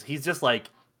influences. He's just like,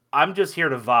 I'm just here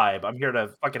to vibe. I'm here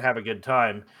to fucking have a good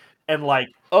time. And like,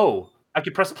 oh, I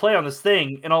could press play on this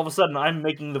thing, and all of a sudden I'm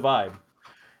making the vibe.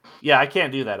 Yeah, I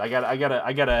can't do that. I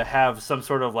gotta have some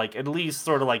sort of like, at least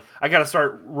sort of like, I gotta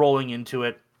start rolling into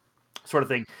it, sort of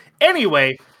thing.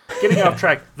 Anyway, getting off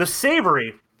track. The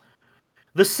savory,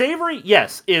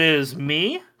 yes, it is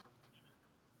me,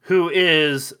 who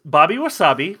is Bobby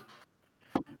Wasabi.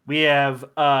 We have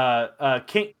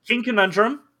King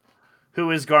Conundrum,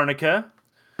 who is Garnica.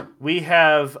 We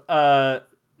have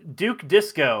Duke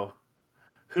Disco,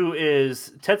 who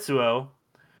is Tetsuo.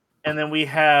 And then we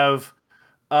have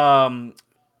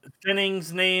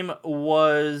Fenning's name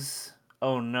was...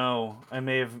 Oh no, I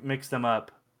may have mixed them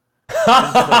up.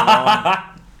 I'm so wrong.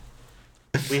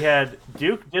 We had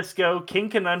Duke Disco, King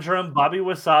Conundrum, Bobby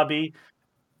Wasabi,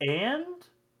 and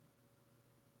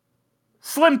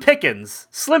Slim Pickens.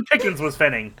 Slim Pickens was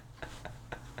Fenning.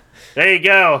 There you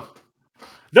go.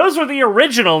 Those were the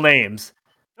original names.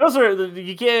 Those are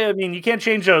you can't. I mean, you can't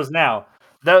change those now.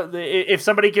 If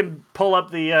somebody can pull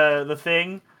up the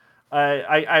thing,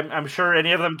 I'm sure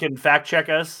any of them can fact check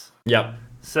us. Yep.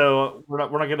 So we're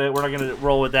not gonna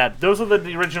roll with that. Those are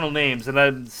the original names, and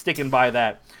I'm sticking by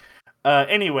that.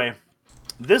 Anyway,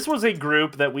 this was a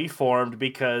group that we formed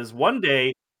because one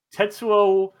day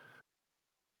Tetsuo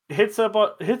hits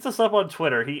us up on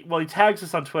Twitter. He tags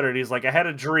us on Twitter, and he's like, "I had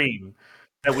a dream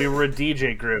that we were a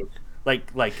DJ group,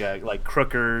 like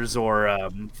Crookers or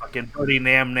fucking Buddy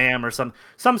Nam Nam or some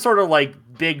sort of like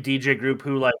big DJ group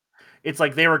who like it's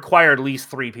like they require at least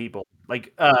 3 people,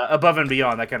 like above and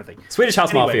beyond, that kind of thing." Swedish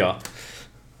House Mafia.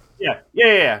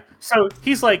 Yeah. So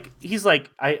he's like,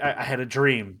 I had a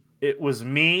dream. It was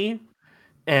me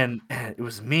and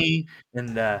Additive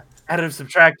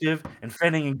Subtractive and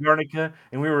Fenning and Garnica,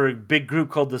 and we were a big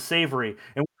group called the Savory,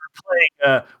 and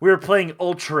we were playing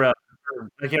Ultra.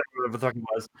 I can't remember what the fuck it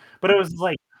was, but it was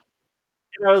like,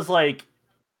 I was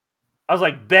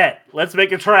like, bet, let's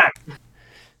make a track.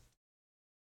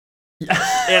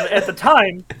 And at the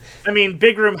time, I mean,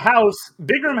 Big Room House,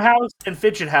 and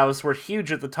Fidget House were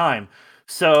huge at the time.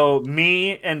 So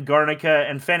me and Garnica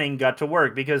and Fenning got to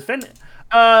work because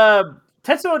Tetsuo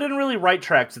didn't really write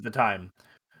tracks at the time.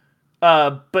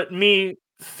 But me,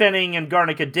 Fenning, and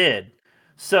Garnica did.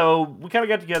 So we kind of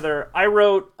got together. I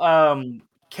wrote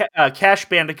Cash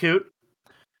Bandicoot,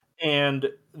 and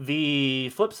the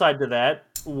flip side to that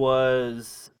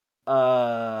was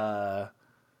the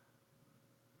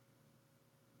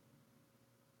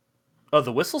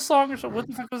whistle song or something. What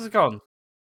the fuck was it called?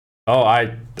 Oh,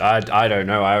 I don't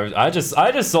know. I just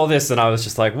saw this and I was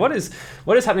just like, what is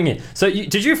happening here? So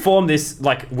did you form this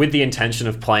like with the intention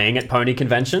of playing at pony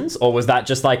conventions, or was that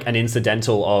just like an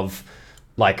incidental of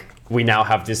like we now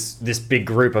have this big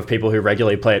group of people who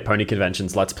regularly play at pony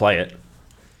conventions? Let's play it.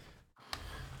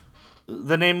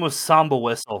 The name was Samba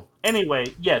Whistle. Anyway,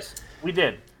 yes, we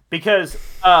did because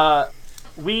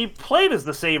we played as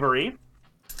the Savory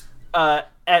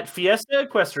at Fiesta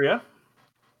Equestria.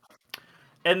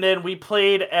 And then we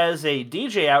played as a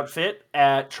DJ outfit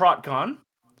at TrotCon.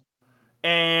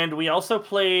 And we also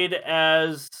played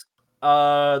as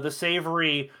the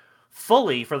Savory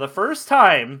fully for the first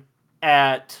time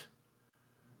at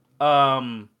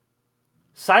Cider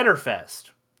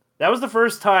Fest. That was the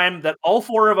first time that all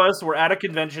four of us were at a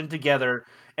convention together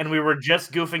and we were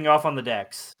just goofing off on the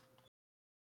decks.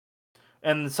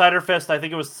 And Cider Fest, I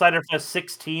think it was Cider Fest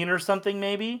 16 or something,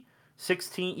 maybe?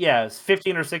 16? Yeah, it's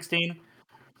 15 or 16.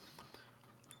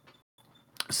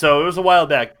 So it was a while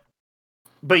back.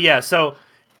 But yeah, so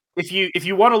if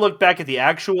you want to look back at the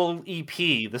actual EP,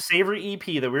 the Savory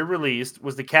EP that we released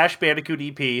was the Cash Bandicoot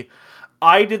EP.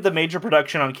 I did the major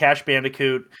production on Cash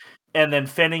Bandicoot, and then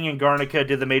Fenning and Garnica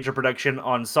did the major production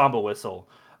on Samba Whistle.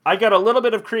 I got a little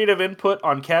bit of creative input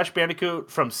on Cash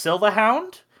Bandicoot from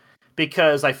Silverhound,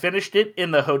 because I finished it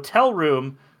in the hotel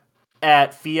room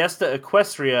at Fiesta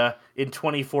Equestria in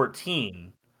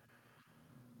 2014.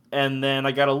 And then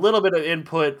I got a little bit of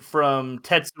input from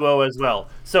Tetsuo as well.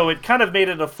 So it kind of made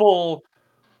it a full...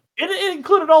 It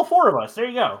included all four of us. There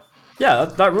you go. Yeah,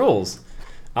 that rules.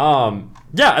 Yeah,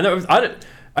 and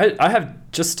I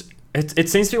have just... It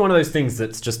seems to be one of those things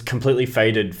that's just completely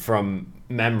faded from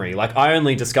memory. Like, I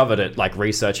only discovered it, like,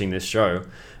 researching this show.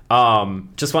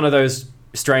 Just one of those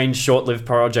strange, short-lived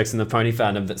projects in the pony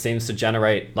fandom that seems to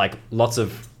generate, like, lots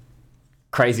of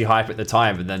crazy hype at the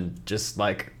time, and then just,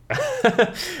 like...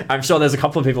 I'm sure there's a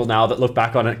couple of people now that look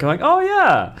back on it going, "Oh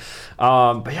yeah,"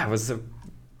 but yeah, it was a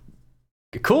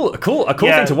cool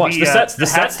thing to watch. The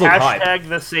sets look hype. Hashtag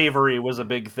the Savory was a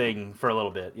big thing for a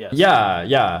little bit. Yes.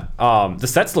 Yeah. The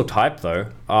sets looked hype though.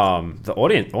 The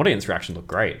audience reaction looked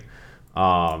great.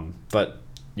 But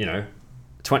you know,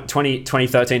 2013,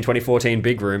 2014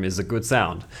 big room is a good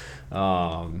sound.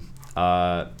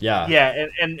 Yeah. Yeah,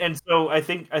 and so I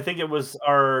think it was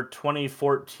our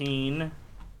 2014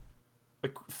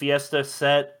 Fiesta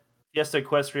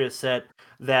Equestria set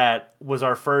that was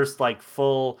our first like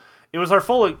full. It was a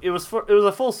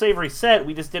full Savory set.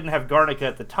 We just didn't have Garnica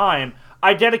at the time.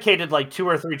 I dedicated like 2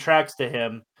 or 3 tracks to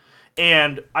him,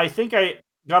 and I think I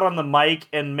got on the mic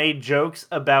and made jokes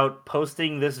about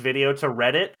posting this video to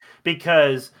Reddit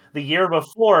because the year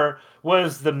before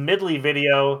was the Midley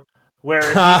video where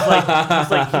he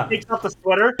takes off the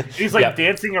sweater and he's like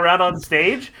dancing around on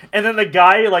stage, and then the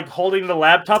guy like holding the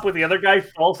laptop with the other guy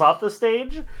falls off the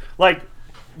stage. Like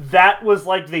that was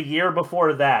like the year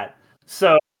before that.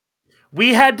 So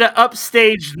we had to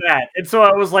upstage that. And so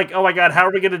I was like, oh my god, how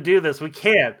are we gonna do this? We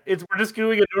can't. We're just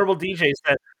doing a normal DJ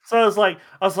set. So I was like,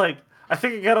 I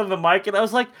think I got on the mic and I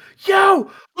was like, yo,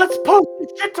 let's post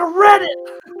this shit to Reddit.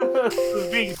 This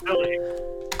is being silly.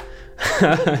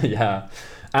 Yeah.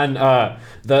 And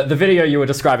the video you were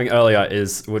describing earlier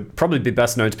would probably be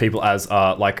best known to people as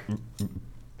like I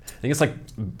think it's like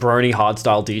brony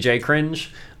hardstyle DJ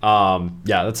cringe.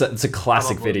 Yeah, it's a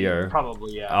classic video.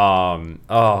 Probably, yeah.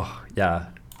 Oh yeah.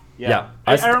 Yeah.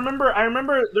 I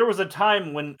remember there was a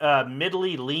time when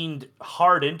Midley leaned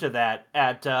hard into that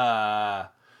at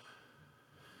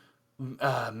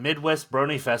Midwest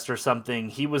Brony Fest or something.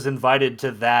 He was invited to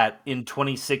that in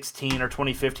 2016 or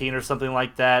 2015 or something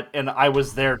like that, and I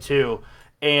was there too.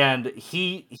 And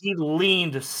he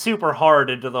leaned super hard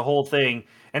into the whole thing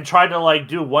and tried to like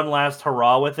do one last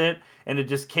hurrah with it, and it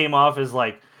just came off as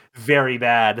like very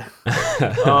bad.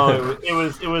 Oh,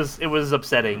 it was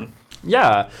upsetting.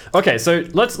 Yeah. Okay, so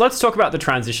let's talk about the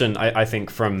transition, I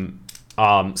think, from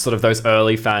sort of those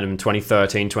early fandom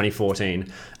 2013,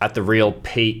 2014 at the real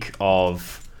peak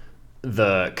of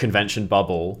the convention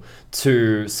bubble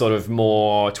to sort of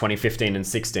more 2015 and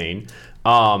 16.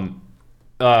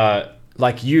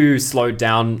 Like you slowed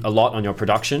down a lot on your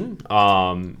production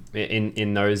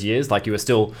in those years. Like you were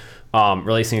still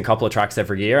releasing a couple of tracks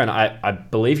every year, and I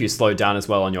believe you slowed down as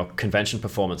well on your convention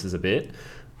performances a bit.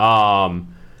 What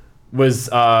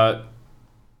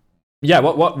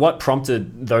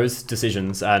prompted those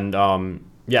decisions, and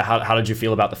how did you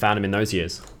feel about the fandom in those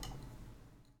years?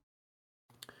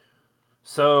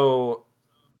 So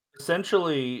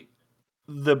essentially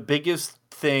the biggest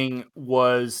thing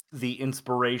was the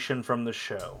inspiration from the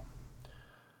show.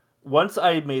 Once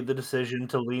I made the decision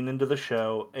to lean into the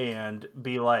show and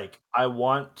be like, I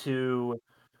want to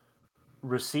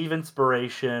receive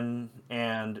inspiration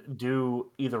and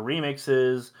do either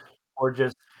remixes or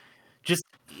just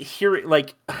hear it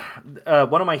like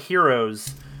one of my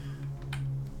heroes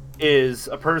is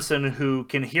a person who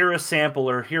can hear a sample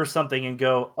or hear something and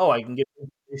go, "Oh, I can get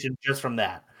inspiration just from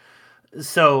that."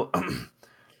 So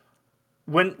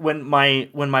when my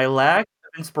lack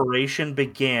of inspiration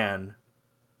began,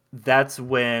 that's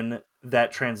when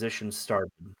that transition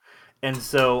started. And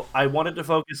so I wanted to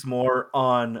focus more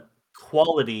on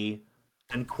quality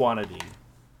than quantity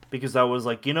because I was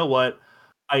like, you know what?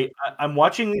 I'm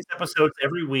watching these episodes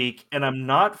every week and I'm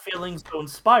not feeling so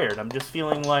inspired. I'm just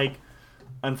feeling like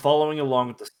I'm following along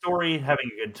with the story, having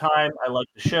a good time. I like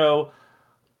the show,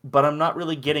 but I'm not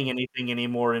really getting anything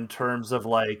anymore in terms of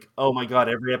like, oh my god,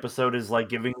 every episode is like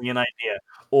giving me an idea,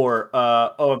 or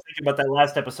oh, I'm thinking about that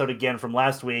last episode again from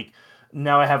last week.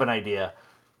 Now I have an idea.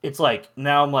 It's like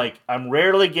now I'm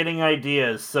rarely getting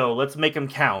ideas, so let's make them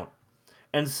count.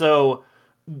 And so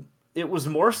it was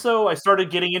more so I started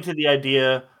getting into the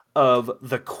idea of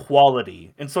the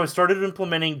quality. And so I started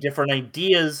implementing different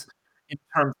ideas in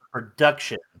terms of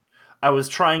production. I was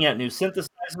trying out new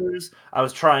synthesizers. I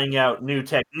was trying out new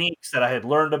techniques that I had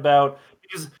learned about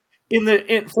because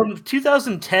from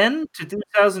 2010 to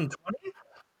 2020,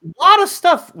 a lot of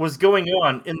stuff was going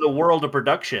on in the world of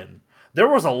production. There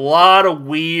was a lot of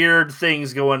weird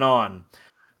things going on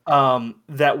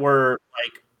that were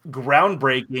like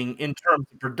groundbreaking in terms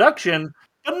of production,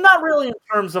 but not really in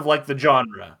terms of like the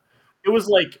genre. It was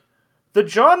like the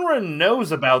genre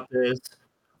knows about this.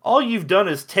 All you've done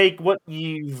is take what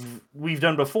we've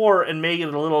done before and make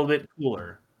it a little bit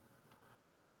cooler.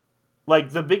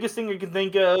 Like the biggest thing I can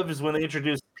think of is when they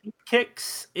introduced peep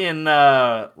kicks in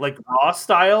like raw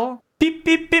style. Beep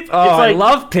beep beep. Oh, It's I like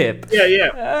love Pip. yeah,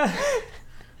 yeah.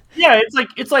 Yeah,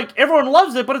 it's like everyone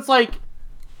loves it, but it's like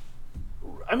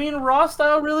I mean, raw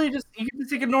style really just you can just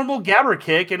take a normal gabber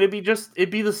kick and it'd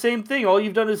be the same thing. All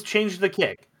you've done is change the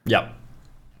kick, Yep.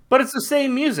 but it's the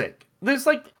same music. There's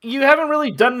like you haven't really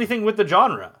done anything with the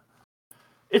genre.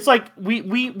 It's like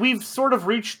we've sort of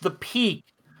reached the peak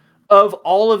of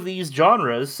all of these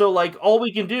genres. So like all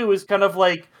we can do is kind of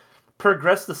like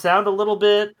progress the sound a little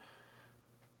bit,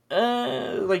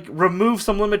 like remove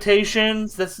some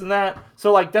limitations, this and that.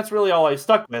 So like that's really all I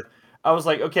stuck with. I was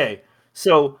like, okay,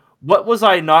 so what was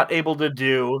I not able to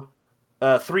do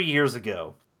 3 years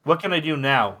ago? What can I do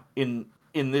now in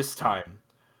this time?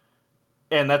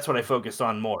 And that's what I focused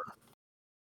on more.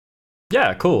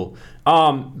 Yeah, cool.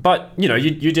 But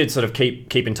you did sort of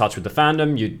keep in touch with the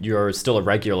fandom. You're still a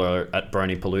regular at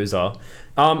Brony Palooza,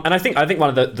 and I think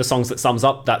one of the songs that sums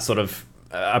up that sort of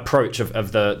approach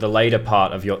of the later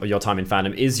part of your time in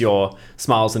fandom is your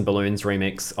Smiles and Balloons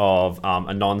remix of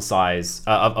a non-size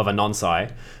of a non-sci.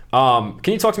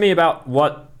 Can you talk to me about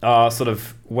what sort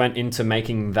of went into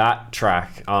making that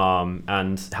track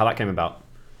and how that came about?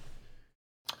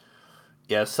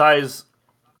 Yeah, size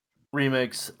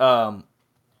remix.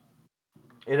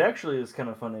 It actually is kind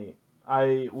of funny.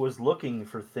 I was looking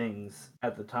for things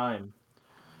at the time.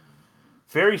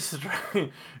 Very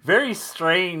strange, very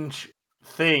strange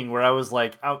thing where I was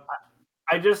like,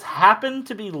 I just happened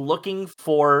to be looking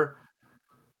for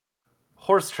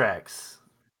horse tracks.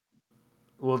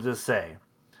 We'll just say,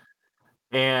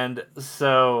 and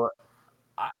so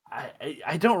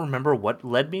I don't remember what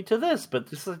led me to this, but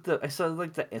just like I saw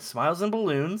like the Smiles and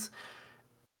Balloons,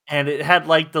 and it had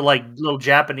like the like little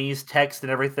Japanese text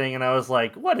and everything, and I was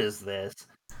like, what is this?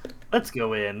 Let's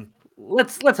go in.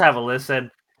 Let's have a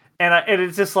listen. And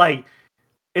it's like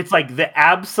the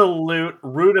absolute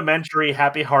rudimentary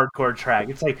happy hardcore track.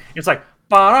 It's like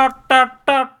and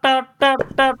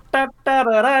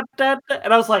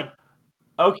I was like,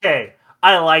 okay,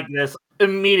 I like this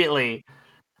immediately.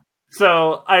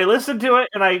 So I listened to it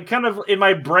and I kind of in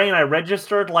my brain I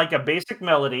registered like a basic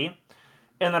melody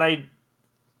and then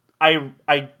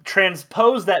I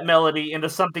transposed that melody into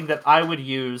something that I would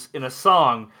use in a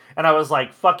song and I was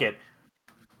like, fuck it.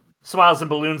 Smiles and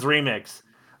Balloons remix.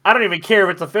 I don't even care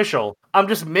if it's official. I'm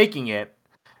just making it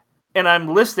and I'm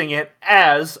listing it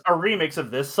as a remix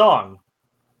of this song.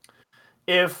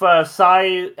 If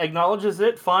Psy acknowledges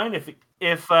it, fine.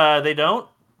 If they don't,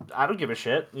 I don't give a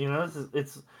shit.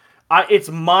 It's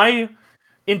my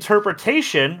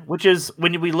interpretation, which is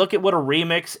when we look at what a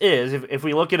remix is. If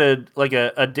we look at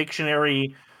a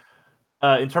dictionary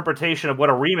interpretation of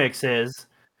what a remix is,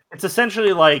 it's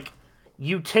essentially like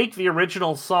you take the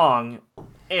original song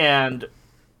and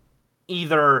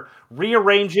either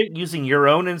rearrange it using your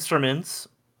own instruments,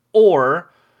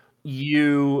 or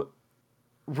you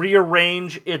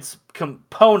rearrange its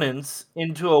components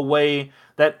into a way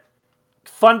that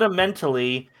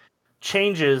fundamentally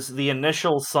changes the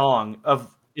initial song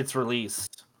of its release.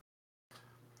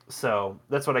 So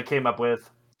that's what I came up with.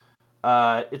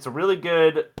 It's a really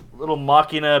good little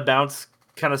Machina bounce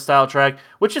kind of style track,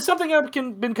 which is something I've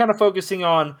been kind of focusing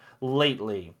on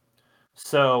lately.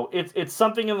 So it's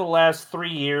something in the last 4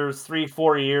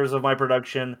 years of my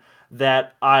production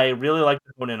that I really like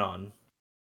to hone in on.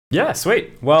 Yeah,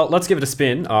 sweet. Well, let's give it a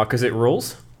spin because it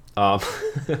rules. And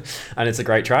it's a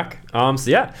great track. So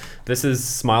yeah, this is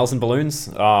Smiles and Balloons,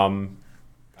 Additive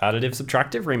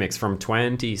Subtractive remix from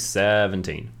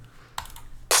 2017.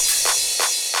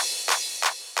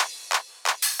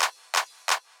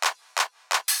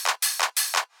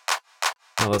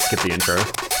 Now let's skip the intro.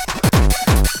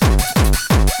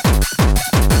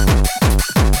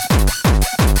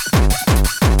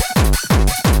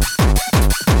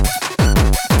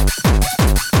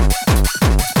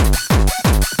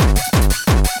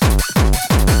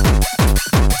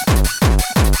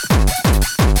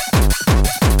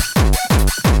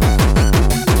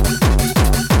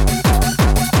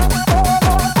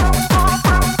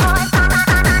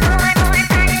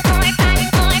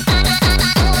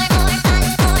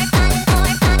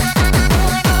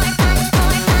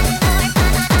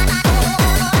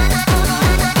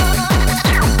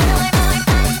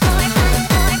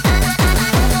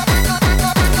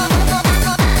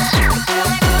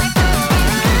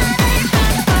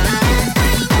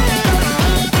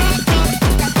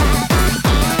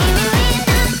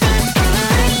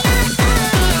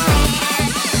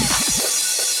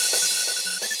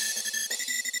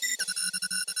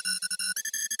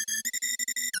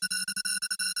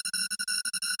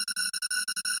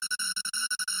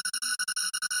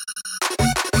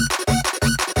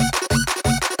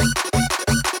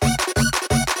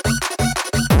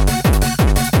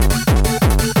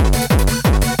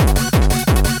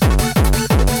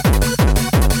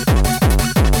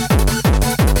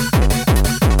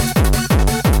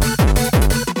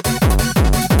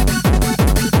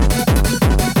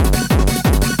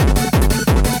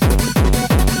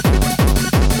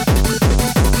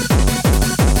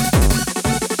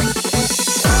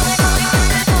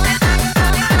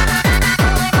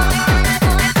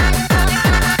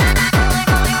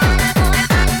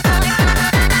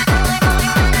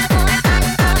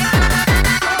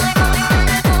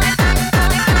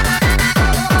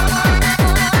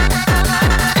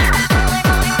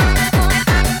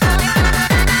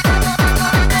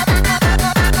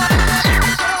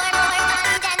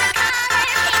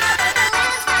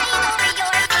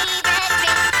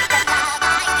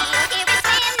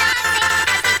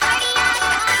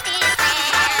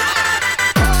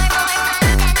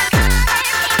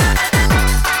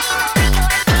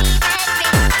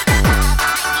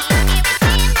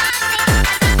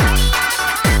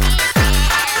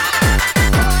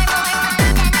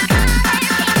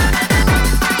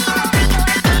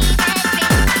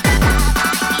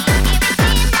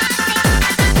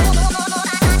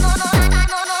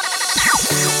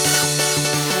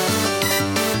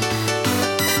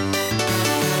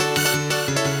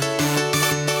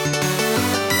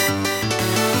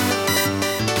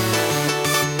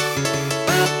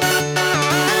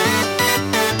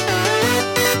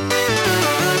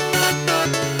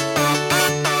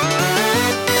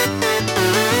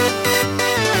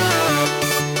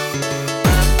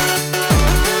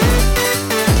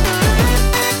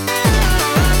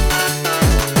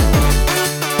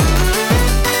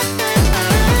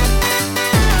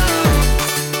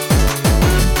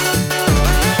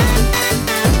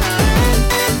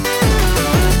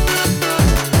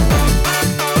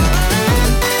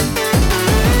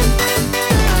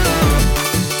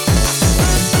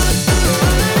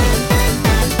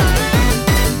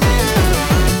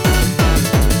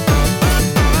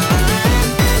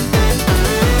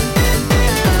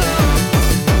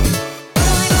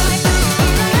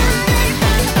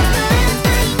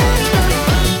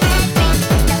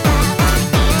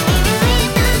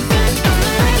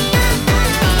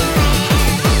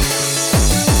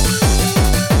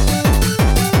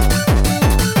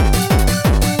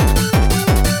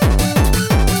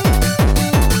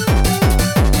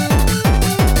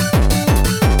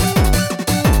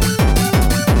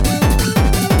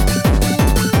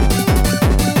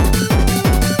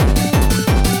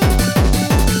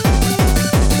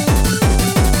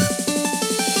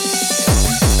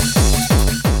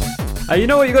 You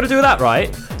know what you got to do with that,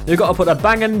 right? You got to put a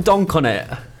banging donk on it.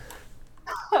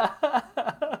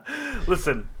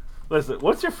 Listen, Listen,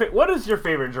 what is your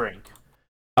favorite drink?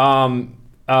 Soju.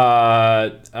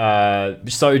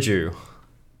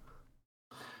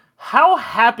 How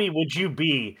happy would you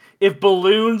be if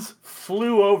balloons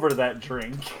flew over that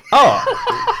drink?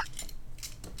 Oh,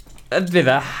 I'd be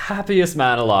the happiest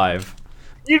man alive.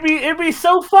 It'd be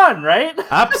so fun, right?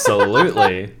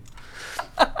 Absolutely.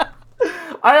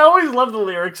 I always love the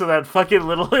lyrics of that fucking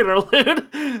little interlude.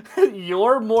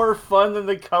 You're more fun than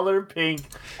the color pink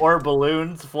or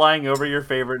balloons flying over your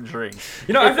favorite drink.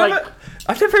 You know,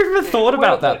 I've never even thought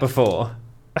about that before.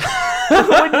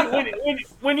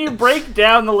 When you break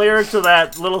down the lyrics of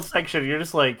that little section, you're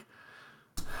just like,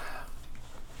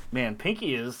 man,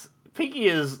 Pinky is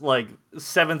like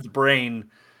seventh brain,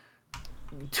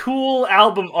 Tool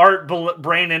album art,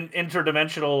 brain, and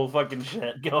interdimensional fucking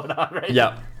shit going on right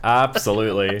Yeah,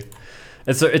 absolutely.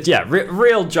 And so it's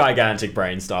real gigantic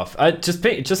brain stuff.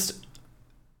 Just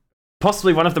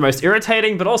possibly one of the most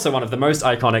irritating, but also one of the most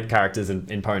iconic characters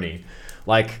in Pony.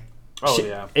 Like,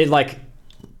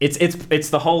 it's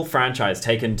the whole franchise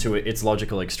taken to its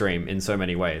logical extreme in so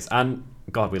many ways. And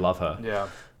God, we love her. Yeah.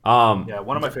 Yeah,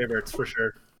 one of my favorites for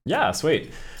sure. Yeah,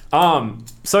 sweet.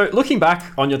 So looking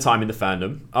back on your time in the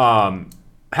fandom,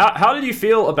 how did you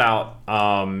feel about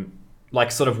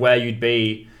like sort of where you'd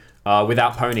be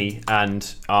without Pony and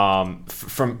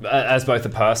from as both a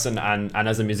person and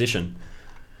as a musician?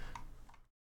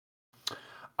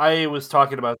 I was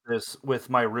talking about this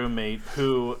with my roommate,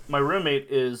 my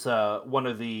roommate is one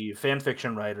of the fan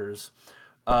fiction writers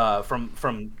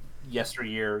from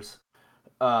yesteryears.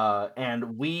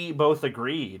 And we both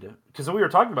agreed, because we were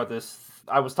talking about this.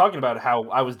 I was talking about how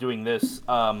I was doing this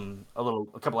a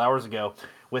couple hours ago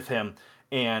with him,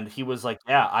 and he was like,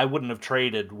 "Yeah, I wouldn't have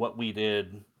traded what we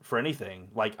did for anything.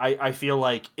 Like, I feel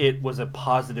like it was a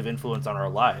positive influence on our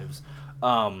lives.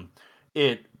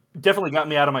 It definitely got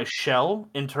me out of my shell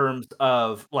in terms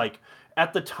of, like,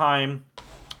 at the time,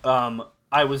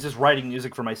 I was just writing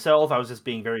music for myself. I was just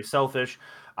being very selfish.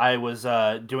 I was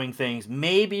doing things.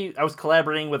 Maybe I was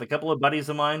collaborating with a couple of buddies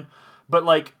of mine, but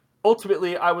like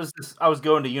ultimately, I was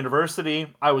going to university.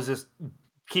 I was just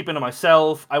keeping to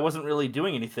myself. I wasn't really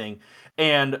doing anything.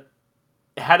 And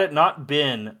had it not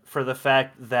been for the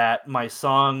fact that my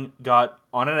song got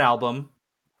on an album,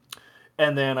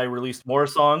 and then I released more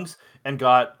songs and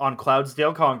got on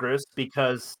Cloudsdale Congress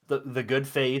because the good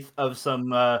faith of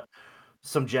some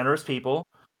generous people,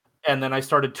 and then I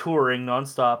started touring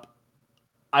nonstop,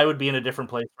 I would be in a different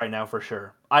place right now for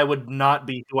sure. I would not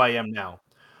be who I am now.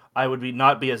 I would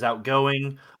not be as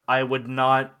outgoing. I would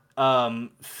not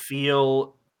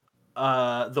feel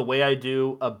the way I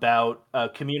do about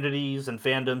communities and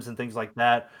fandoms and things like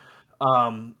that.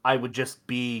 I would just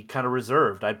be kind of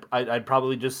reserved. I'd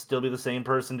probably just still be the same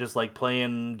person, just like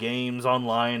playing games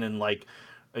online and like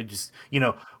I just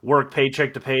work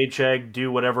paycheck to paycheck,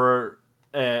 do whatever,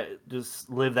 just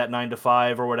live that 9 to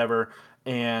 5 or whatever.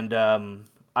 And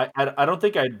I don't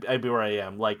think I'd be where I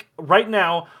am. Like right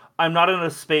now, I'm not in a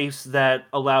space that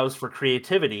allows for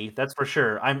creativity. That's for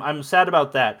sure. I'm sad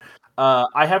about that.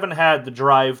 I haven't had the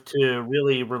drive to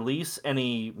really release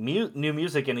any new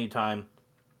music anytime,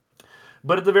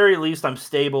 but at the very least, I'm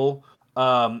stable,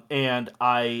 and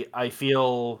I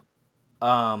feel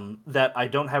that I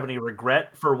don't have any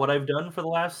regret for what I've done for the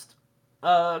last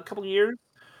couple of years.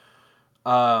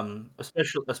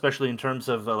 Especially in terms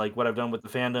of like what I've done with the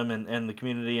fandom and the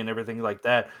community and everything like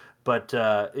that. But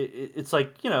it's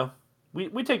like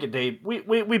we take it day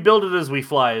we build it as we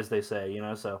fly, as they say.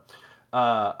 So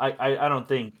I don't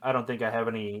think I have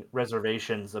any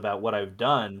reservations about what I've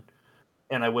done,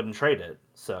 and I wouldn't trade it.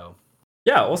 So.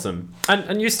 Yeah, awesome.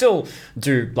 And you still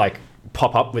do like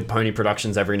pop up with Pony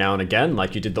Productions every now and again.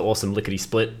 Like you did the awesome Lickety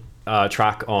Split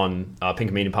track on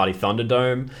Pink Meeting Party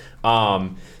Thunderdome.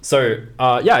 I'm so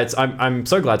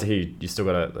glad to hear you still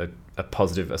got a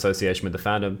positive association with the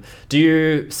fandom. Do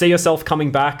you see yourself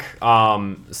coming back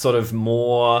sort of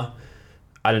more,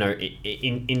 I don't know,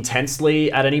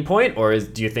 intensely at any point, or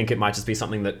do you think it might just be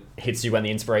something that hits you when the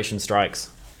inspiration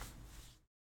strikes?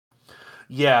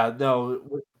 Yeah, no,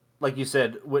 like you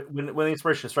said, when the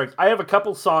inspiration strikes, I have a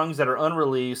couple songs that are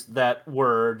unreleased that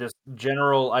were just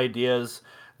general ideas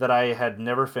that I had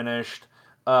never finished,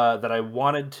 that I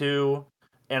wanted to,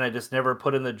 and I just never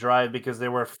put in the drive because they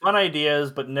were fun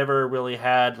ideas, but never really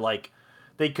had like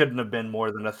they couldn't have been more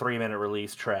than a 3-minute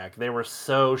release track. They were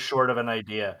so short of an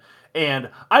idea. And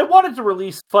I wanted to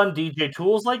release fun DJ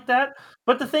tools like that,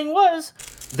 but the thing was,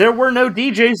 there were no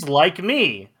DJs like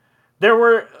me. There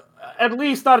were at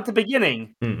least not at the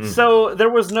beginning. Mm-mm. So there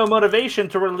was no motivation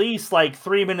to release like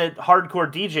 3-minute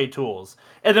hardcore DJ tools.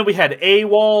 And then we had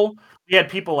AWOL, We had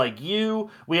people like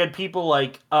you. We had people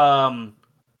like John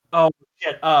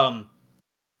John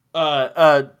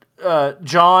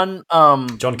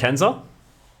Kenza?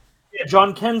 yeah,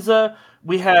 John Kenza.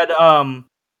 We had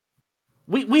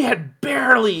we had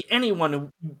barely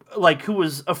anyone who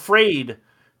was afraid,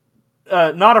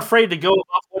 not afraid to go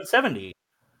above 170.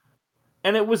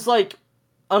 And it was like,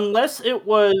 unless it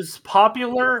was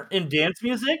popular in dance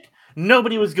music,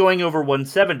 nobody was going over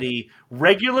 170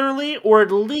 regularly or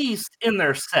at least in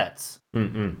their sets.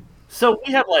 Mm-mm. So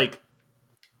we had like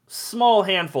small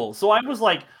handful. So I was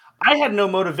like, I had no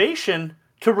motivation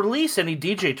to release any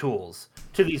DJ tools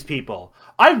to these people.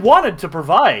 I wanted to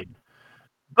provide,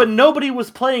 but nobody was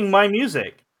playing my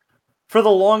music for the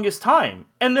longest time.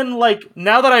 And then like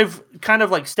now that I've kind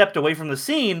of like stepped away from the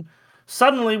scene,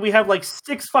 suddenly we have like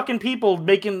 6 fucking people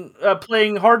making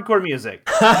playing hardcore music.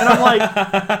 And I'm like,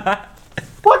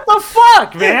 what the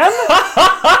fuck, man?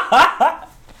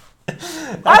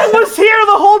 I was here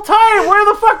the whole time. Where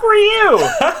the fuck were you?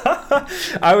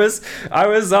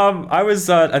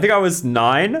 I think I was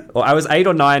 9, or I was 8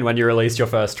 or 9 when you released your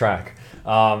first track.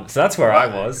 So that's where I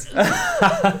was.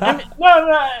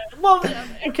 Well,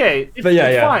 okay,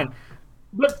 it's fine.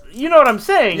 But you know what I'm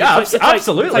saying? Yeah, it's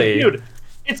absolutely. It's like, dude,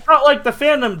 it's not like the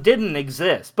fandom didn't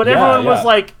exist, but everyone was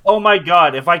like, "Oh my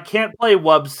god, if I can't play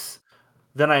Wubs,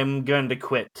 then I'm going to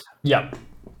quit." Yep.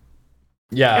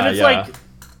 Yeah, and it's like,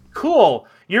 cool.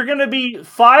 You're going to be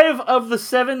 5 of the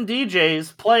 7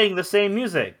 DJs playing the same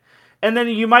music, and then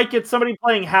you might get somebody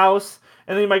playing house,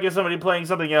 and then you might get somebody playing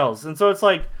something else, and so it's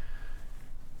like,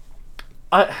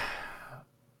 I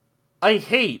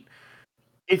hate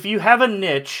if you have a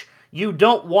niche, you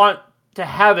don't want to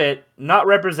have it not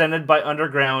represented by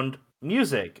underground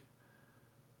music.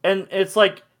 And it's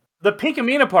like the Pink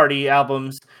Amina Party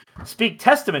albums speak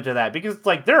testament to that, because it's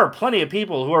like there are plenty of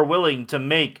people who are willing to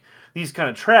make these kind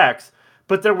of tracks,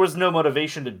 but there was no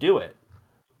motivation to do it.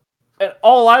 And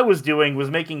all I was doing was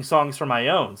making songs for my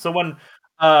own. So when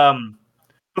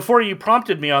before you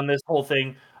prompted me on this whole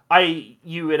thing,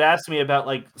 you had asked me about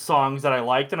like songs that I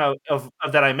liked and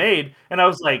that I made, and I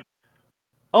was like,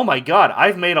 oh my god,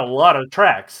 I've made a lot of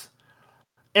tracks.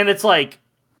 And it's like,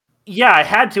 yeah, I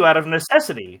had to out of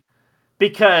necessity,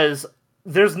 because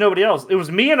there's nobody else. It was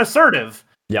me and Assertive.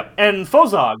 Yep. And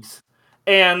Fozogs.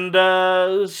 And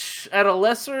at a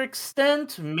lesser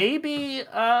extent, maybe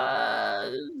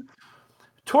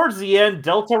towards the end,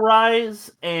 Delta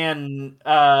Rise and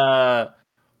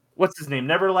what's his name?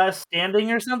 Neverlast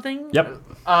Standing or something? Yep.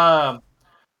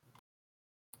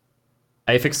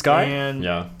 Aphex Sky? And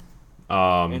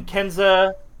and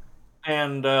Kenza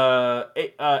and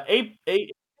Apex,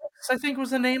 I think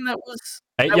was the name that was.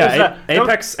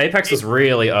 Apex was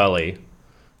really early.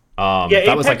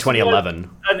 That was like 2011. Was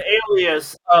an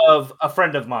alias of a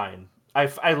friend of mine.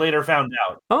 I later found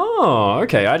out. Oh,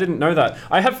 okay. I didn't know that.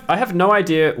 I have no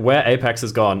idea where Apex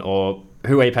has gone or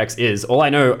who Apex is. All I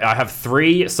know, I have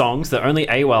 3 songs that only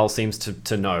AWOL seems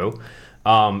to know,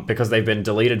 because they've been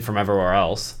deleted from everywhere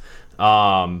else.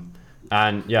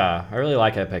 And yeah, I really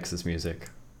like Apex's music.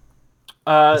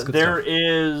 There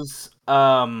is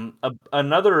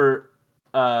another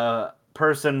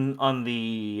person on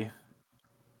the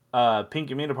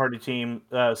Pink Amina Party team,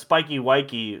 Spiky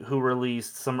Wikey, who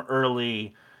released some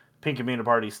early Pink Amina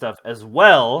Party stuff as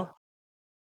well.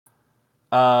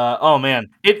 Oh man,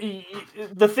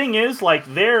 the thing is, like,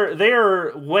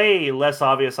 they're way less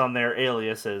obvious on their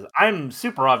aliases. I'm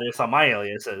super obvious on my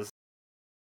aliases.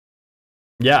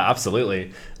 Yeah,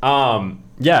 absolutely.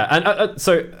 Yeah, and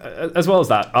so as well as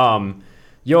that, do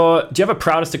you have a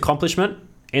proudest accomplishment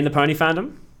in the pony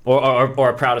fandom, or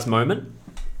a proudest moment?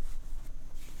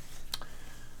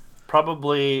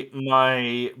 Probably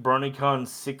my BronyCon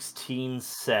 16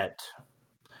 set,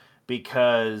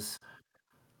 because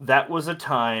that was a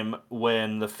time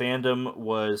when the fandom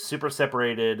was super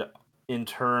separated in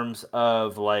terms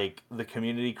of like the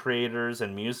community creators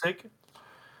and music.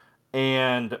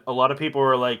 And a lot of people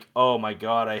were like, oh my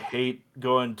god, I hate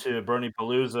going to Brony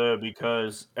Palooza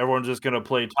because everyone's just going to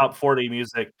play top 40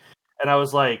 music. And I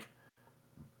was like,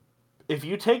 if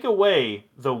you take away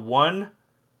the one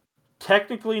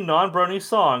technically non-Brony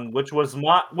song, which was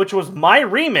my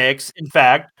remix, in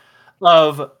fact,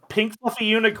 of Pink Fluffy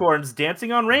Unicorns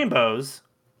Dancing on Rainbows,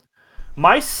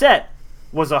 my set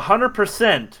was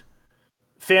 100%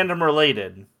 fandom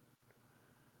related.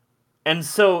 And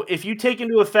so if you take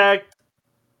into account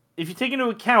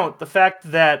the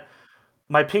fact that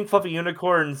my Pink Fluffy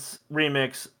Unicorns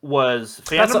remix was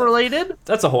fandom related,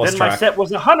 that's a horse then track. my set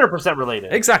was 100%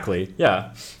 related. Exactly.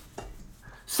 Yeah.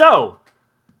 So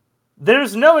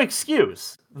there's no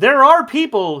excuse. There are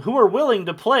people who are willing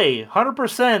to play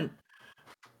 100%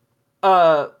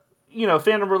 uh,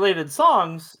 fandom related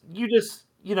songs,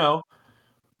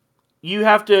 you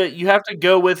have to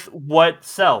go with what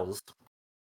sells.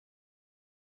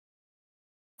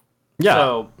 Yeah,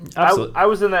 So I absolutely. I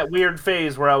was in that weird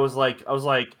phase where I was like,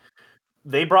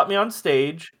 they brought me on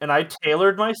stage and I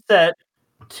tailored my set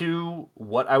to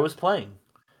what I was playing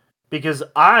because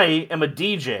I am a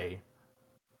DJ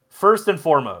first and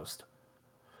foremost.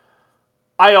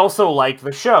 I also like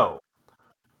the show.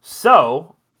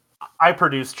 So I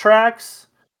produce tracks,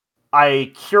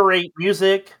 I curate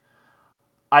music,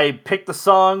 I pick the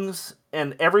songs,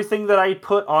 and everything that I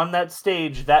put on that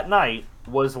stage that night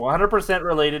was 100%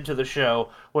 related to the show,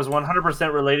 was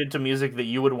 100% related to music that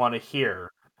you would want to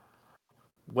hear.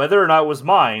 Whether or not it was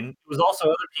mine, it was also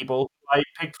other people who I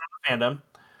picked from the fandom,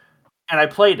 and I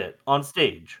played it on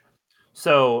stage.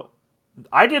 So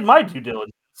I did my due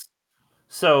diligence.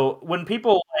 So when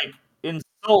people like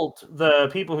insult the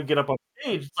people who get up on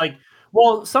stage, it's like,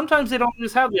 well, sometimes they don't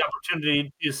just have the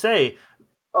opportunity to say,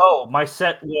 "Oh, my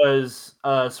set was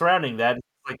surrounding that."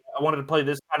 Like I wanted to play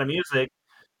this kind of music,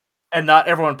 and not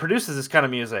everyone produces this kind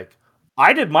of music.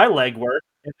 I did my legwork,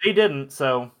 and they didn't.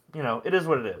 So it is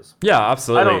what it is. Yeah, I don't.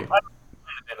 absolutely. I don't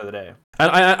at the end of the day.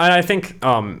 And I think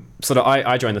sort of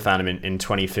I joined the fandom in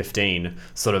 2015,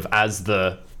 sort of as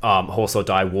the Horse or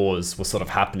Die wars were sort of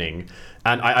happening,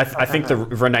 and I think the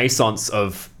renaissance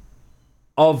of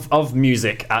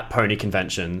music at pony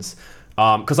conventions,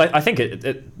 because I think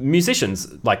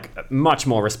musicians like much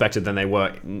more respected than they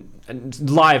were, and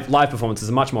live performances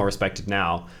are much more respected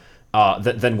now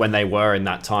than when they were in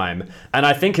that time, and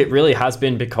I think it really has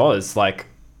been because like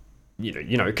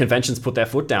conventions put their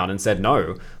foot down and said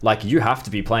no, like you have to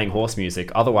be playing horse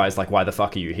music, otherwise like why the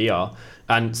fuck are you here?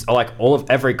 And like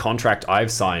every contract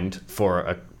I've signed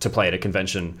to play at a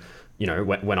convention,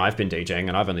 when I've been DJing,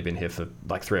 and I've only been here for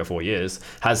like 3 or 4 years,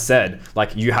 has said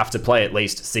like you have to play at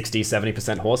least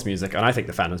 60-70% horse music, and I think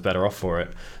the fandom's better off for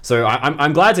it. So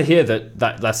I'm glad to hear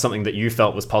that's something that you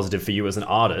felt was positive for you as an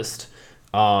artist,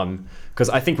 because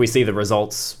I think we see the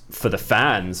results for the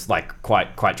fans like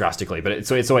quite drastically. But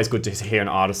it's always good to hear an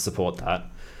artist support that.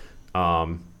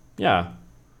 Yeah,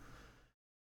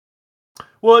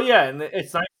 Well, yeah, and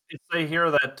it's nice to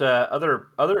hear that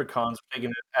other cons are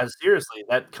taking it as seriously,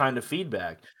 that kind of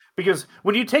feedback. Because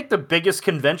when you take the biggest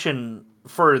convention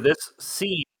for this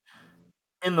scene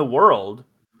in the world,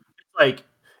 like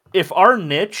if our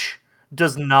niche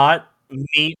does not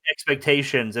meet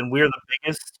expectations and we're the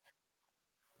biggest,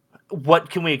 what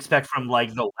can we expect from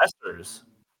like the lessers?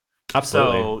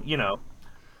 absolutely. So,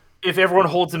 if everyone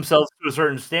holds themselves to a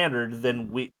certain standard,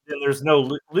 then there's no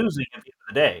losing at the end of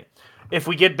the day. If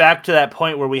we get back to that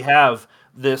point where we have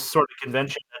this sort of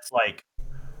convention that's like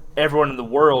everyone in the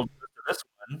world goes to this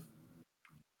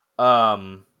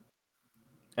one,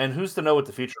 and who's to know what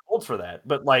the future holds for that?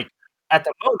 But like at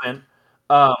the moment,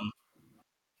 um,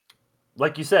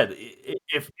 like you said,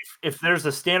 if there's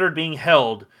a standard being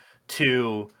held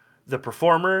to the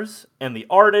performers and the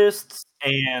artists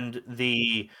and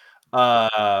the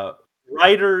uh,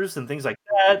 writers and things like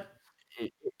that,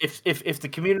 if the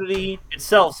community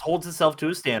itself holds itself to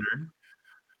a standard,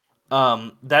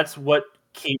 that's what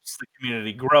keeps the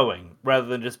community growing, rather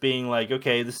than just being like,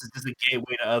 okay, this is just a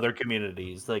gateway to other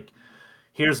communities. Like,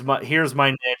 here's my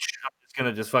niche. I'm just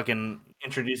gonna just fucking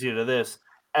introduce you to this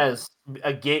as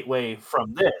a gateway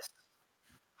from this.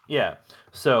 Yeah.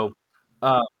 So,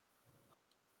 uh,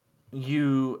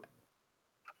 you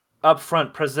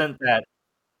upfront present that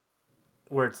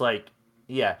where it's like,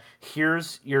 yeah,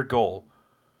 here's your goal.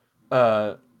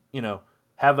 Uh, you know,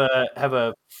 have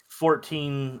a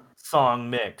 14 song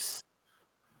mix.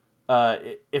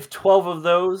 If 12 of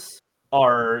those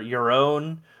are your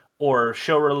own or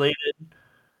show related,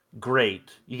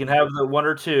 great. You can have the one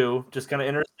or two just kind of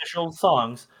interstitial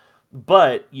songs,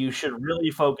 but you should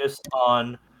really focus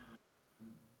on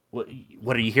what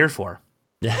are you here for?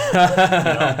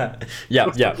 You know, Yeah, yeah,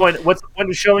 what's the yeah. point? What's the point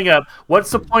of showing up?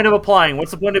 What's the point of applying?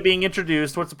 What's the point of being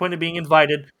introduced? What's the point of being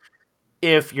invited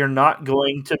if you're not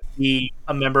going to be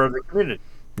a member of the community?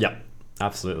 Yeah,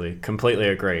 absolutely, completely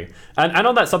agree. And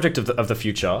on that subject of the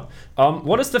future,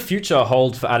 what does the future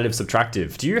hold for additive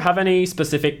subtractive? Do you have any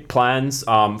specific plans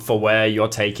for where you're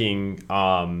taking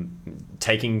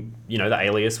the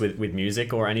alias with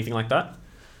music or anything like that?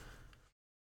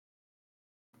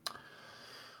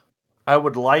 I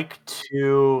would like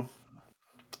to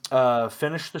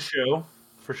finish the show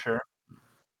for sure.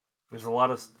 There's a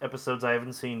lot of episodes I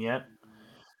haven't seen yet.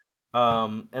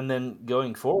 And then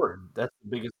going forward, that's the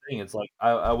biggest thing. It's like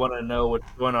I want to know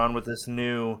what's going on with this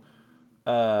new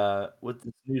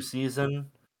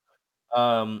season.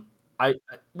 Um,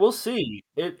 we'll see.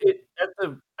 It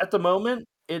at the moment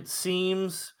it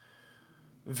seems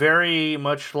very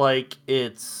much like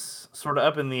it's sort of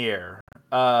up in the air.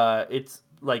 It's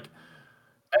like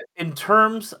in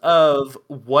terms of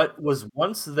what was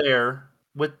once there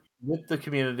with the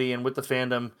community and with the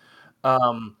fandom,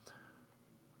 um,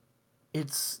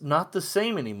 it's not the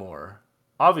same anymore.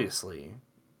 Obviously,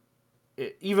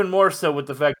 even more so with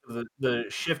the fact of the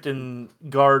shift in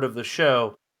guard of the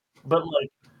show. But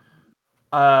like,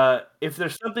 if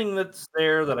there's something that's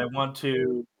there that I want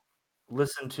to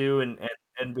listen to and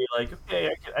be like, okay,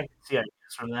 I can see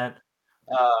ideas from that.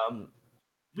 Um,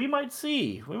 we might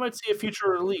see a future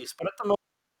release, but at the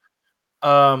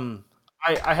moment,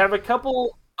 I have a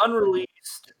couple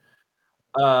unreleased,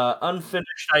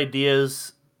 unfinished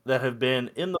ideas that have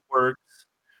been in the works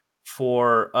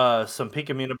for some Pink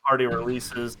Amina Party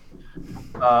releases.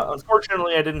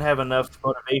 Unfortunately, I didn't have enough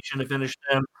motivation to finish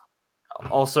them.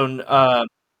 Also,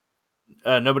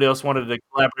 nobody else wanted to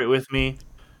collaborate with me,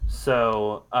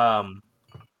 so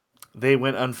they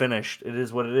went unfinished. It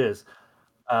is what it is.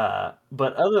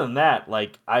 But other than that,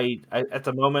 like I at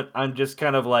the moment, I'm just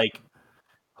kind of like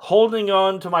holding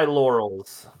on to my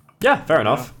laurels. Yeah, fair You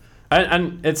know? enough.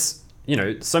 And it's,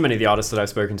 so many of the artists that I've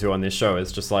spoken to on this show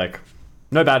is just like,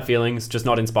 no bad feelings, just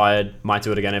not inspired. Might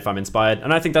do it again if I'm inspired.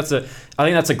 And I think that's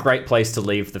a great place to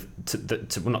leave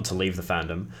well, not to leave the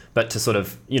fandom, but to sort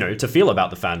of, to feel about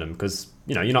the fandom, because,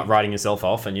 you're not writing yourself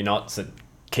off and you're not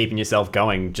keeping yourself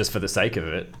going just for the sake of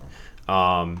it.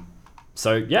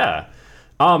 So yeah.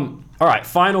 All right,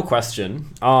 final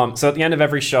question. So at the end of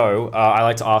every show, I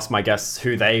like to ask my guests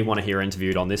who they want to hear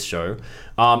interviewed on this show.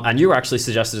 And you were actually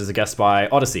suggested as a guest by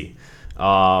Odyssey.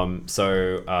 I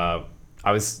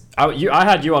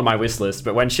had you on my wish list,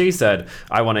 but when she said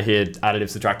I want to hear Additive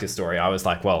Subtractive story, I was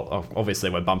like, well, obviously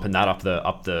we're bumping that up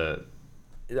the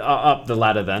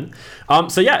ladder then.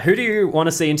 So yeah, who do you want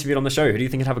to see interviewed on the show? Who do you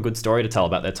think would have a good story to tell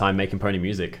about their time making pony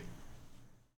music?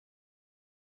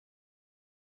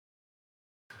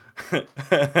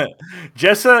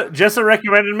 Jessa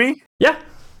recommended me. Yeah.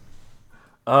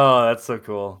 Oh, that's so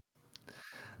cool.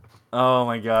 Oh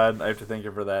my god, I have to thank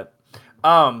her for that.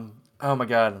 Oh my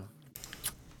god.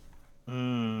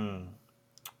 Hmm.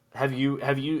 Have you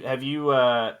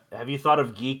thought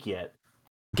of Geek yet?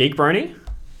 Geek Brony?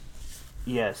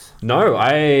 Yes. No,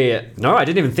 I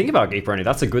didn't even think about Geek Brony.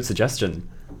 That's a good suggestion.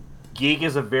 Geek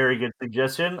is a very good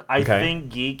suggestion. I Okay. think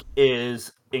Geek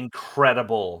is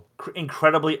incredibly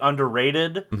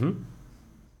underrated. Mm-hmm.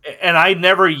 And I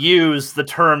never use the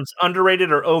terms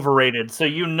underrated or overrated, so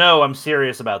I'm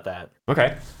serious about that.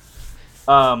 Okay.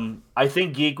 I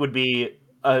think Geek would be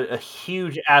a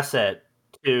huge asset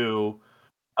to,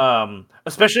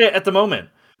 especially at the moment,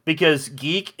 because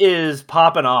Geek is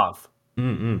popping off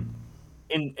Mm-mm.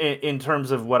 in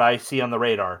terms of what I see on the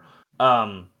radar.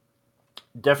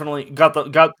 Definitely got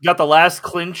the last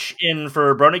clinch in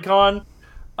for BronyCon.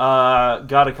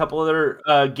 Got a couple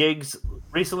other gigs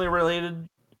recently related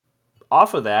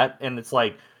off of that, and it's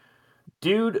like,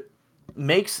 dude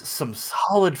makes some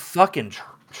solid fucking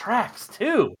tracks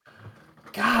too.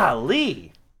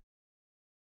 Golly.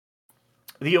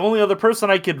 The only other person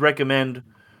I could recommend,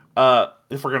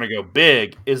 if we're gonna go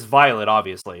big, is Violet,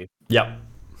 obviously. Yep.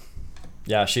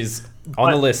 Yeah, she's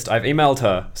on the list. I've emailed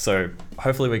her, so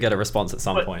hopefully we get a response at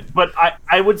some point. But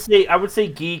I would say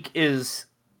Geek is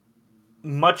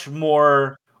much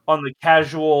more on the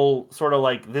casual sort of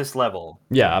like this level.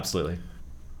 Yeah, absolutely.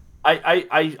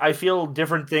 I feel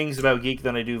different things about Geek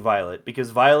than I do Violet,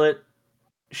 because Violet,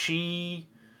 she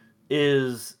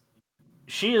is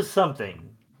something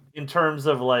in terms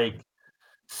of like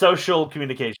social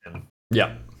communication.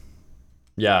 Yeah.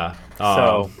 Yeah.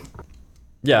 So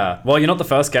Yeah. Well, you're not the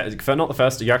first guest. Not the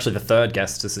first. You're actually the third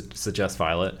guest to suggest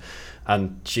Violet,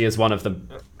 and she is one of the.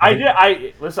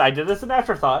 listen. I did this an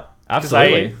afterthought.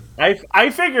 Absolutely. I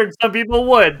figured some people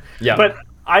would. Yeah. But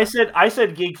I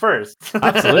said Geek first.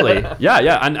 Absolutely.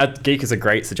 Yeah. And Geek is a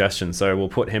great suggestion, so we'll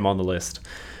put him on the list.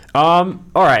 All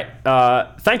right.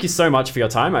 Thank you so much for your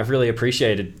time. I've really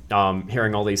appreciated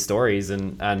hearing all these stories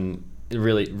and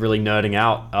really nerding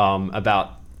out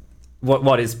about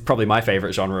what is probably my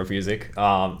favorite genre of music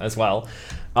as well.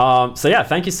 So yeah,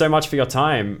 thank you so much for your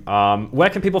time. Where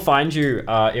can people find you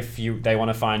if they want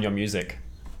to find your music?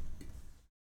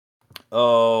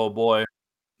 Oh boy.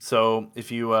 So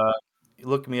if you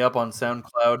look me up on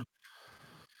SoundCloud,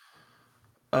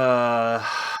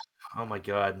 oh my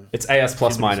god, It's AS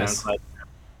plus too many minus. SoundCloud.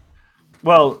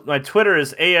 Well, my Twitter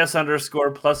is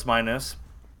AS_plus minus.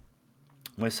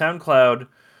 My SoundCloud,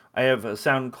 I have a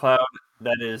SoundCloud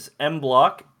that is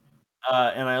mblock,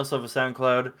 and I also have a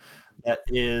SoundCloud that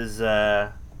is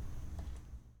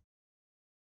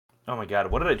Oh my god,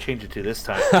 what did I change it to this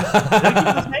time? Did I keep it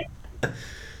the same?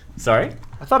 Sorry?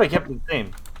 I thought I kept it the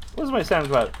same. What's my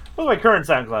SoundCloud? What's my current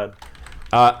SoundCloud?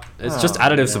 It's just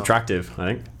additive subtractive,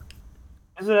 I think.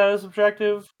 Is it additive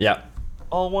subtractive? Yeah.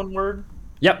 All one word?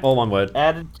 Yep, all one word.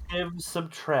 Additive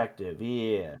subtractive,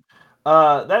 yeah.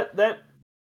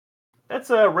 That's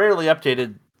a rarely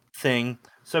updated thing.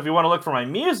 So if you want to look for my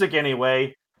music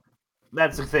anyway,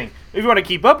 that's the thing. If you want to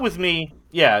keep up with me,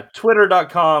 yeah,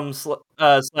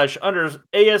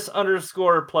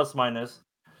 twitter.com/AS_plus minus.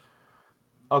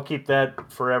 I'll keep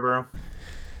that forever.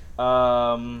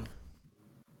 Yeah,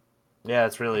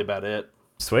 that's really about it.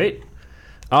 Sweet.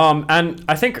 And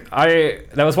I think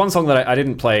there was one song that I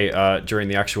didn't play during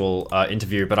the actual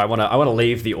interview, but I wanna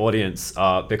leave the audience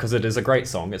because it is a great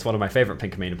song. It's one of my favorite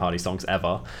Pink Amino Party songs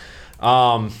ever.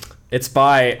 It's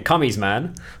by Cummies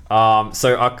Man.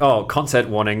 So content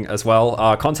warning as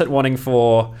well. Content warning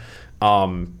for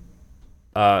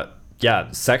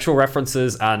sexual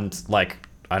references and like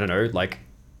I don't know, like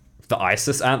the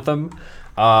ISIS anthem.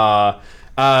 So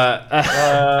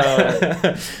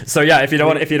yeah, if you don't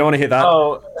want to hear that.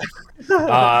 Oh.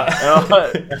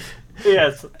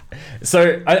 Yes.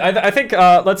 So I think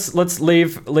let's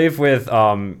leave with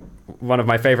one of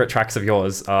my favorite tracks of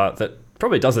yours that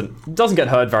probably doesn't get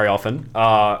heard very often.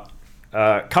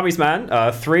 Cummies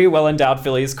Man, 3 well-endowed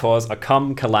fillies cause a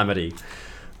cum calamity,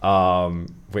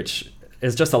 which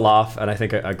is just a laugh, and I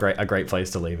think a great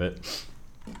place to leave it.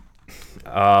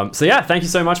 So yeah, thank you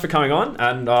so much for coming on,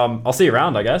 and I'll see you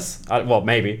around, I guess. Well,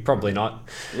 maybe, probably not.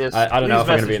 Yes, I don't know if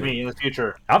I'm going to be me in the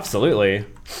future. Absolutely.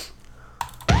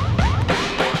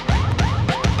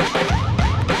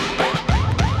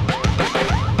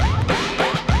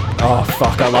 Oh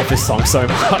fuck, I love this song so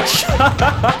much.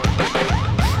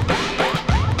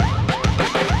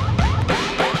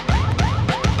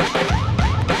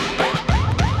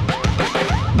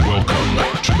 Welcome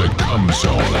to the Cum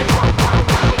Zone.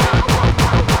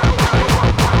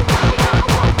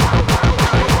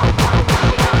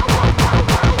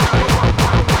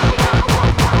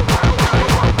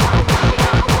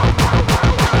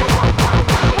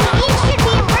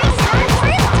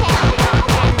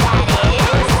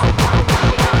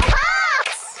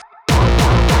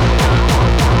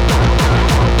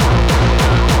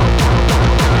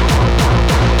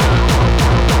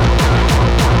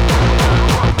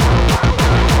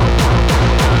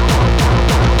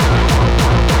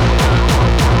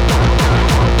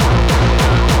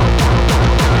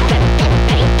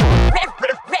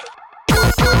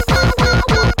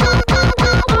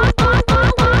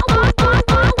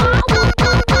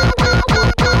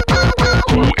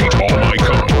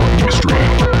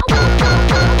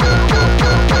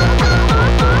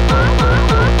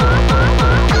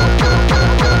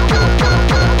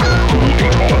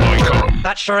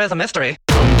 Sure is a mystery.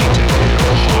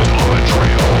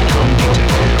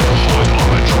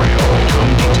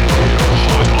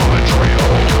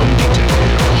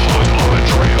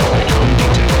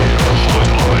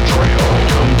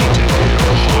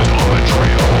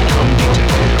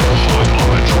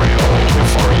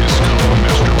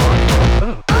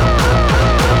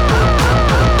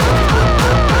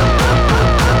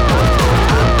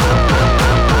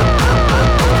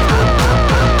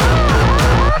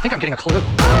 I think I'm getting a clue.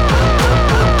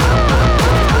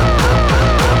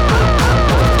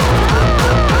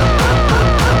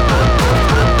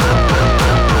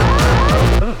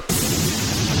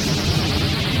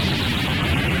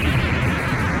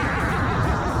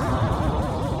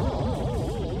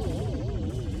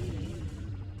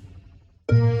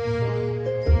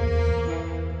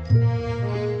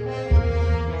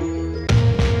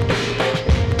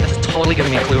 This is totally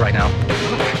giving me a clue right now.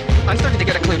 I'm starting to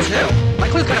get a clue too. My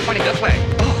clue's kind of pointing this way.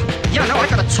 Oh, yeah, no, I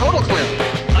got a total clue.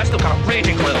 I've still got a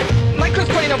raging clue. My clue's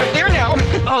pointing over there now.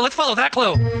 Oh, let's follow that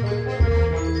clue.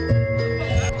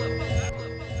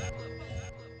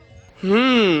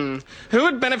 Who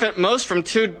would benefit most from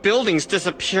 2 buildings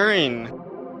disappearing?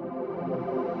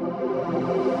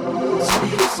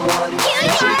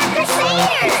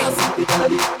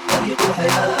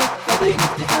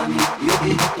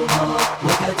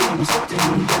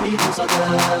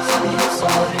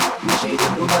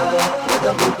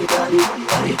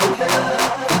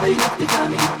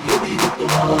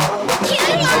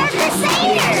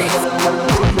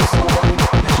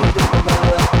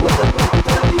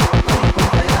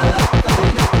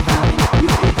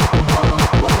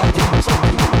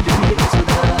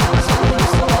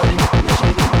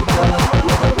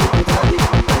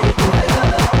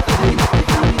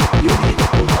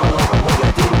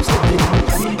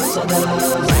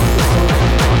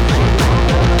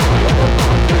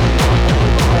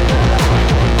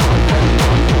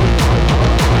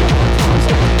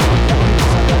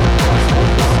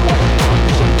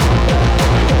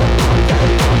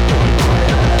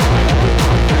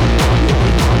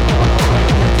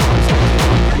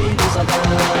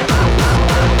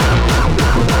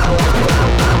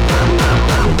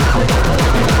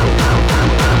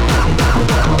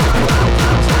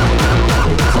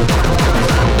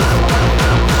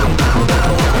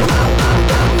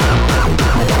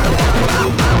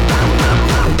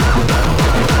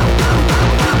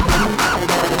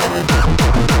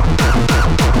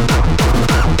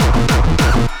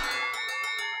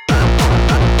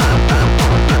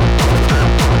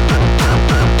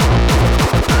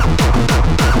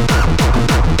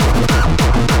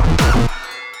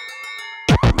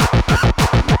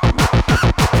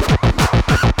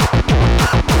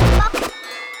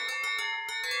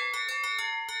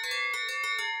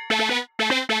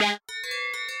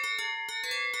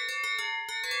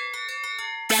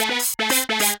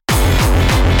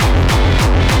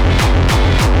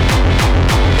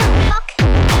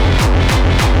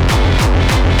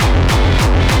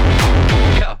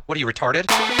 What are you, retarded?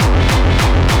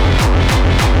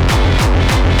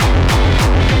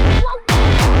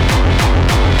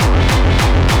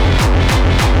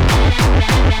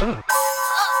 Ugh.